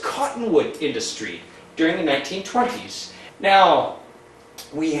up this cottonwood industry during the 1920s. Now,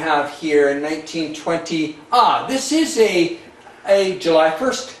 we have here in 1920, this is a July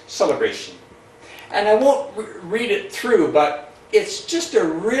 1st celebration. And I won't read it through, but it's just a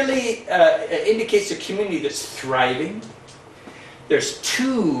really, indicates a community that's thriving. There's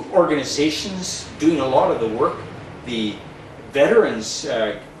two organizations doing a lot of the work. The veterans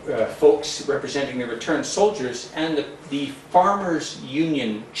folks representing the returned soldiers, and the Farmers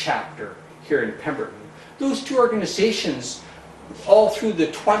Union chapter here in Pemberton. Those two organizations all through the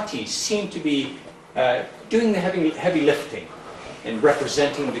 20s seem to be doing the heavy lifting and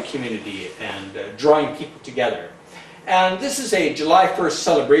representing the community and drawing people together. And this is a July 1st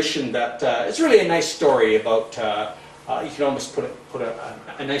celebration that is really a nice story about, you can almost put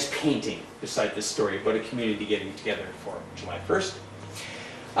a nice painting beside this story about a community getting together for July 1st.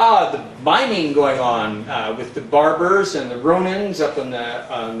 The mining going on with the Barbers and the Ronins up in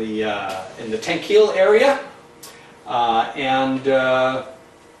the Tenkeel area, and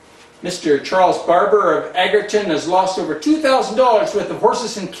Mr. Charles Barber of Egerton has lost over $2,000 worth of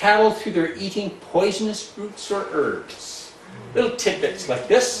horses and cattle through their eating poisonous roots or herbs. Little tidbits like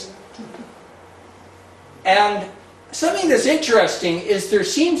this. And something that's interesting is there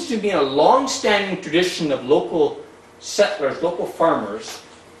seems to be a long-standing tradition of local settlers, local farmers,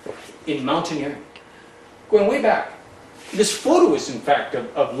 in mountaineering, going way back. This photo is in fact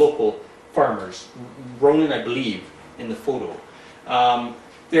of local farmers, Ronan I believe in the photo.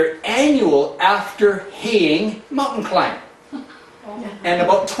 Their annual after haying mountain climb. And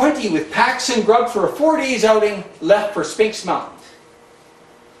about 20 with packs and grub for a 4 days outing left for Sphinx Mountain.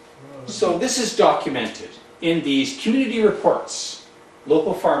 So this is documented in these community reports,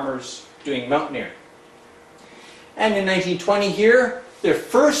 local farmers doing mountaineering. And in 1920 here, their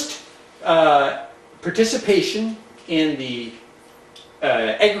first participation in the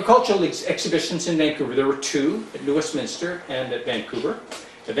agricultural exhibitions in Vancouver. There were two, at New Westminster and at Vancouver.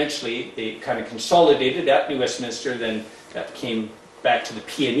 Eventually they kind of consolidated at New Westminster, then that came back to the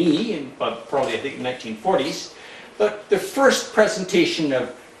P&E in probably I think the 1940s. But the first presentation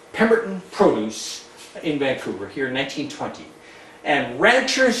of Pemberton produce in Vancouver here in 1920. And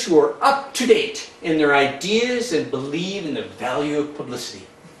ranchers who are up to date in their ideas and believe in the value of publicity.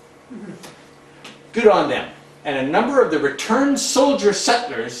 Good on them. And a number of the returned soldier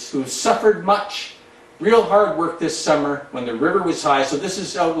settlers who suffered much real hard work this summer when the river was high. So this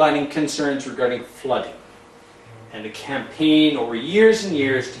is outlining concerns regarding flooding and a campaign over years and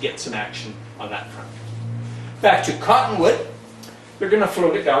years to get some action on that front. Back to Cottonwood, they're going to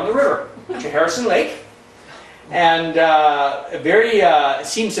float it down the river to Harrison Lake. And it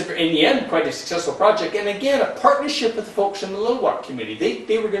seems in the end quite a successful project. And again, a partnership with the folks in the Lilwat community.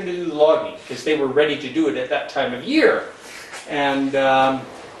 They were going to do the logging because they were ready to do it at that time of year. And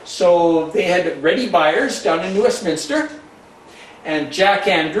so they had ready buyers down in New Westminster. And Jack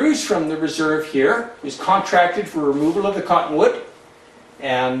Andrews from the reserve here was contracted for removal of the cottonwood.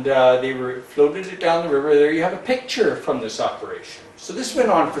 And they floated it down the river. There you have a picture from this operation. So this went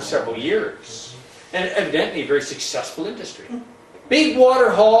on for several years. And evidently a very successful industry. Big water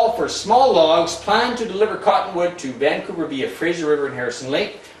haul for small logs planned to deliver cottonwood to Vancouver via Fraser River and Harrison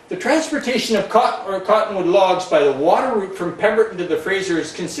Lake. The transportation of cottonwood logs by the water route from Pemberton to the Fraser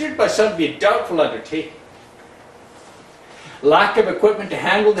is considered by some to be a doubtful undertaking. Lack of equipment to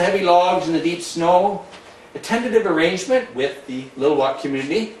handle the heavy logs in the deep snow. A tentative arrangement with the Lilwat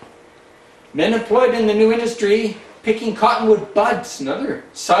community. Men employed in the new industry picking cottonwood buds, another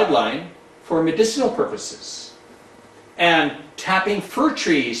sideline, for medicinal purposes. And tapping fir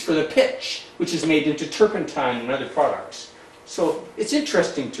trees for the pitch, which is made into turpentine and other products. So it's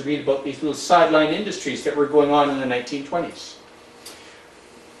interesting to read about these little sideline industries that were going on in the 1920s.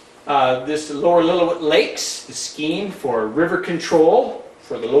 This Lower Lillooet Lakes, the scheme for river control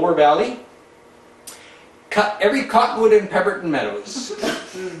for the lower valley. Cut every cottonwood in Pemberton Meadows.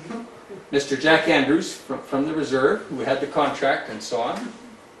 Mr. Jack Andrews from the reserve, who had the contract and so on.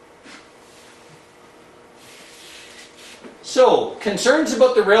 So, concerns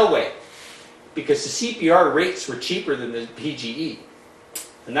about the railway, because the CPR rates were cheaper than the PGE.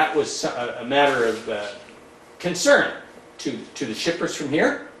 And that was a matter of concern to the shippers from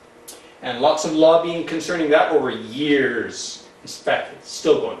here. And lots of lobbying concerning that over years. In fact, it's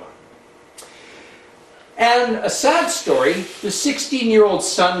still going on. And a sad story, the 16-year-old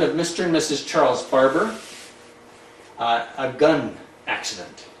son of Mr. and Mrs. Charles Barber, a gun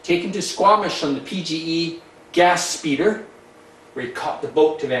accident, taken to Squamish on the PGE gas speeder, where he caught the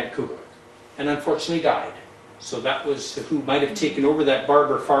boat to Vancouver, and unfortunately died. So that was who might have taken over that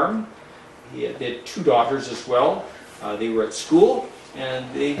Barber farm. They had two daughters as well. They were at school, and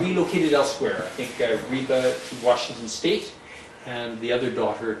they relocated elsewhere. I think Reba to Washington State, and the other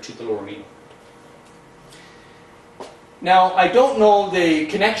daughter to the Lower Mainland. Now, I don't know the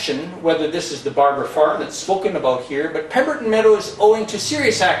connection, whether this is the Barber farm that's spoken about here, but Pemberton Meadows, owing to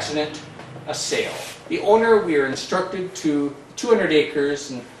serious accident, a sale. The owner, we are instructed to 200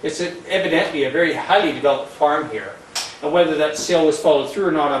 acres, and it's evidently a very highly developed farm here. And whether that sale was followed through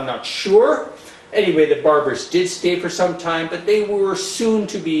or not, I'm not sure. Anyway, the Barbers did stay for some time, but they were soon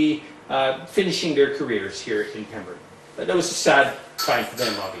to be finishing their careers here in Pemberton. But it was a sad time for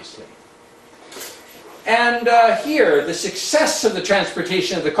them, obviously. And here, the success of the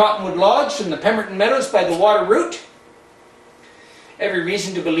transportation of the Cottonwood Lodge from the Pemberton Meadows by the water route. Every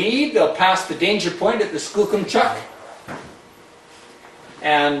reason to believe they'll pass the danger point at the Skookumchuck.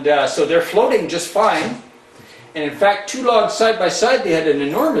 And so they're floating just fine. And in fact, two logs side by side, they had an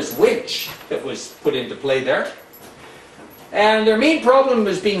enormous winch that was put into play there. And their main problem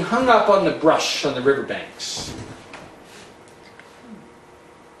was being hung up on the brush on the riverbanks.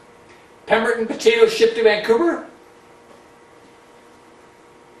 Pemberton potatoes shipped to Vancouver.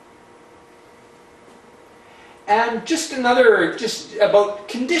 And just about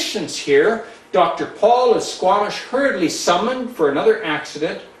conditions here. Dr. Paul of Squamish, hurriedly summoned for another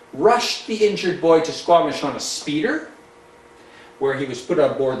accident, rushed the injured boy to Squamish on a speeder, where he was put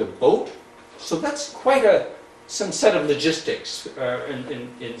on board the boat. So that's quite some set of logistics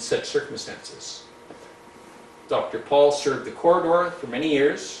in such circumstances. Dr. Paul served the corridor for many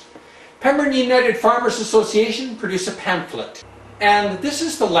years. Pemberton United Farmers Association produced a pamphlet. And this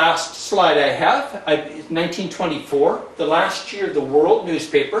is the last slide I have, 1924, the last year of the World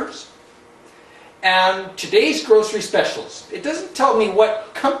newspapers. And today's grocery specials. It doesn't tell me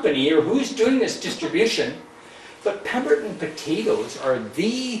what company or who's doing this distribution, but Pemberton potatoes are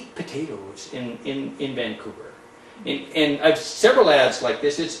the potatoes in Vancouver. And I've several ads like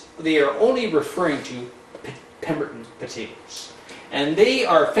this. They are only referring to Pemberton potatoes. And they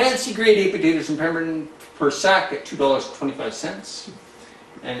are fancy grade A potatoes in Pemberton per sack at $2.25.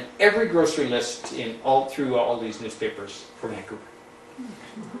 And every grocery list through all these newspapers for Vancouver.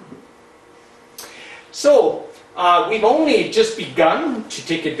 So, we've only just begun to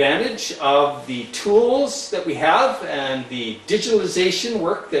take advantage of the tools that we have and the digitalization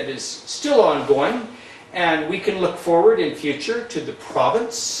work that is still ongoing. And we can look forward in future to the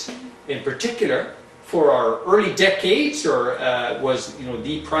province in particular for our early decades, or was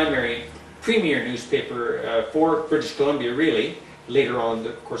the premier newspaper for British Columbia, really. Later on,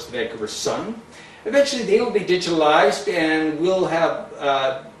 of course, the Vancouver Sun. Eventually, they will be digitalized, and we'll have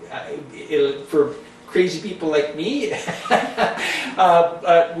for crazy people like me,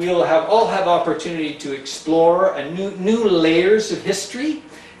 we'll all have opportunity to explore new layers of history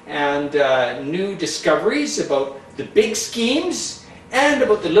and new discoveries about the big schemes and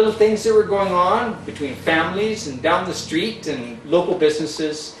about the little things that were going on between families and down the street and local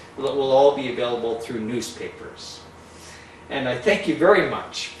businesses that will all be available through newspapers. And I thank you very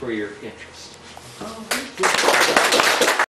much for your interest. Oh, thank you.